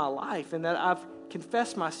accepted into my life and that I've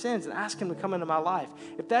confessed my sins and asked him to come into my life.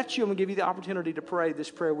 If that's you, I'm going to give you the opportunity to pray this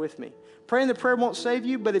prayer with me. Praying the prayer won't save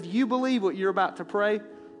you, but if you believe what you're about to pray,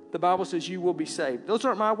 the Bible says you will be saved. Those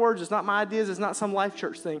aren't my words. It's not my ideas. It's not some Life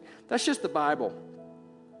Church thing. That's just the Bible.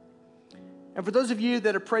 And for those of you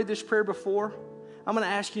that have prayed this prayer before, I'm going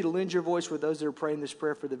to ask you to lend your voice with those that are praying this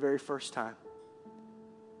prayer for the very first time.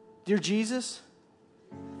 Dear Jesus,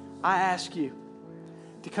 I ask you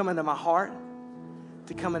to come into my heart,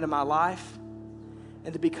 to come into my life,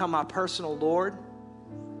 and to become my personal Lord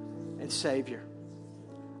and Savior.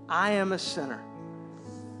 I am a sinner.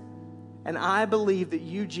 And I believe that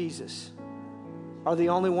you, Jesus, are the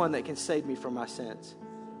only one that can save me from my sins.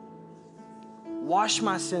 Wash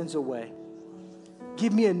my sins away.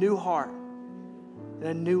 Give me a new heart and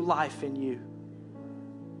a new life in you.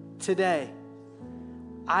 Today,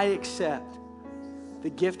 I accept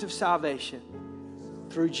the gift of salvation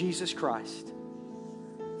through Jesus Christ.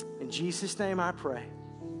 In Jesus' name I pray.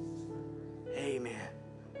 Amen.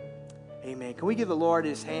 Amen. Can we give the Lord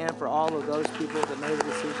his hand for all of those people that made the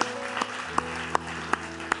decision?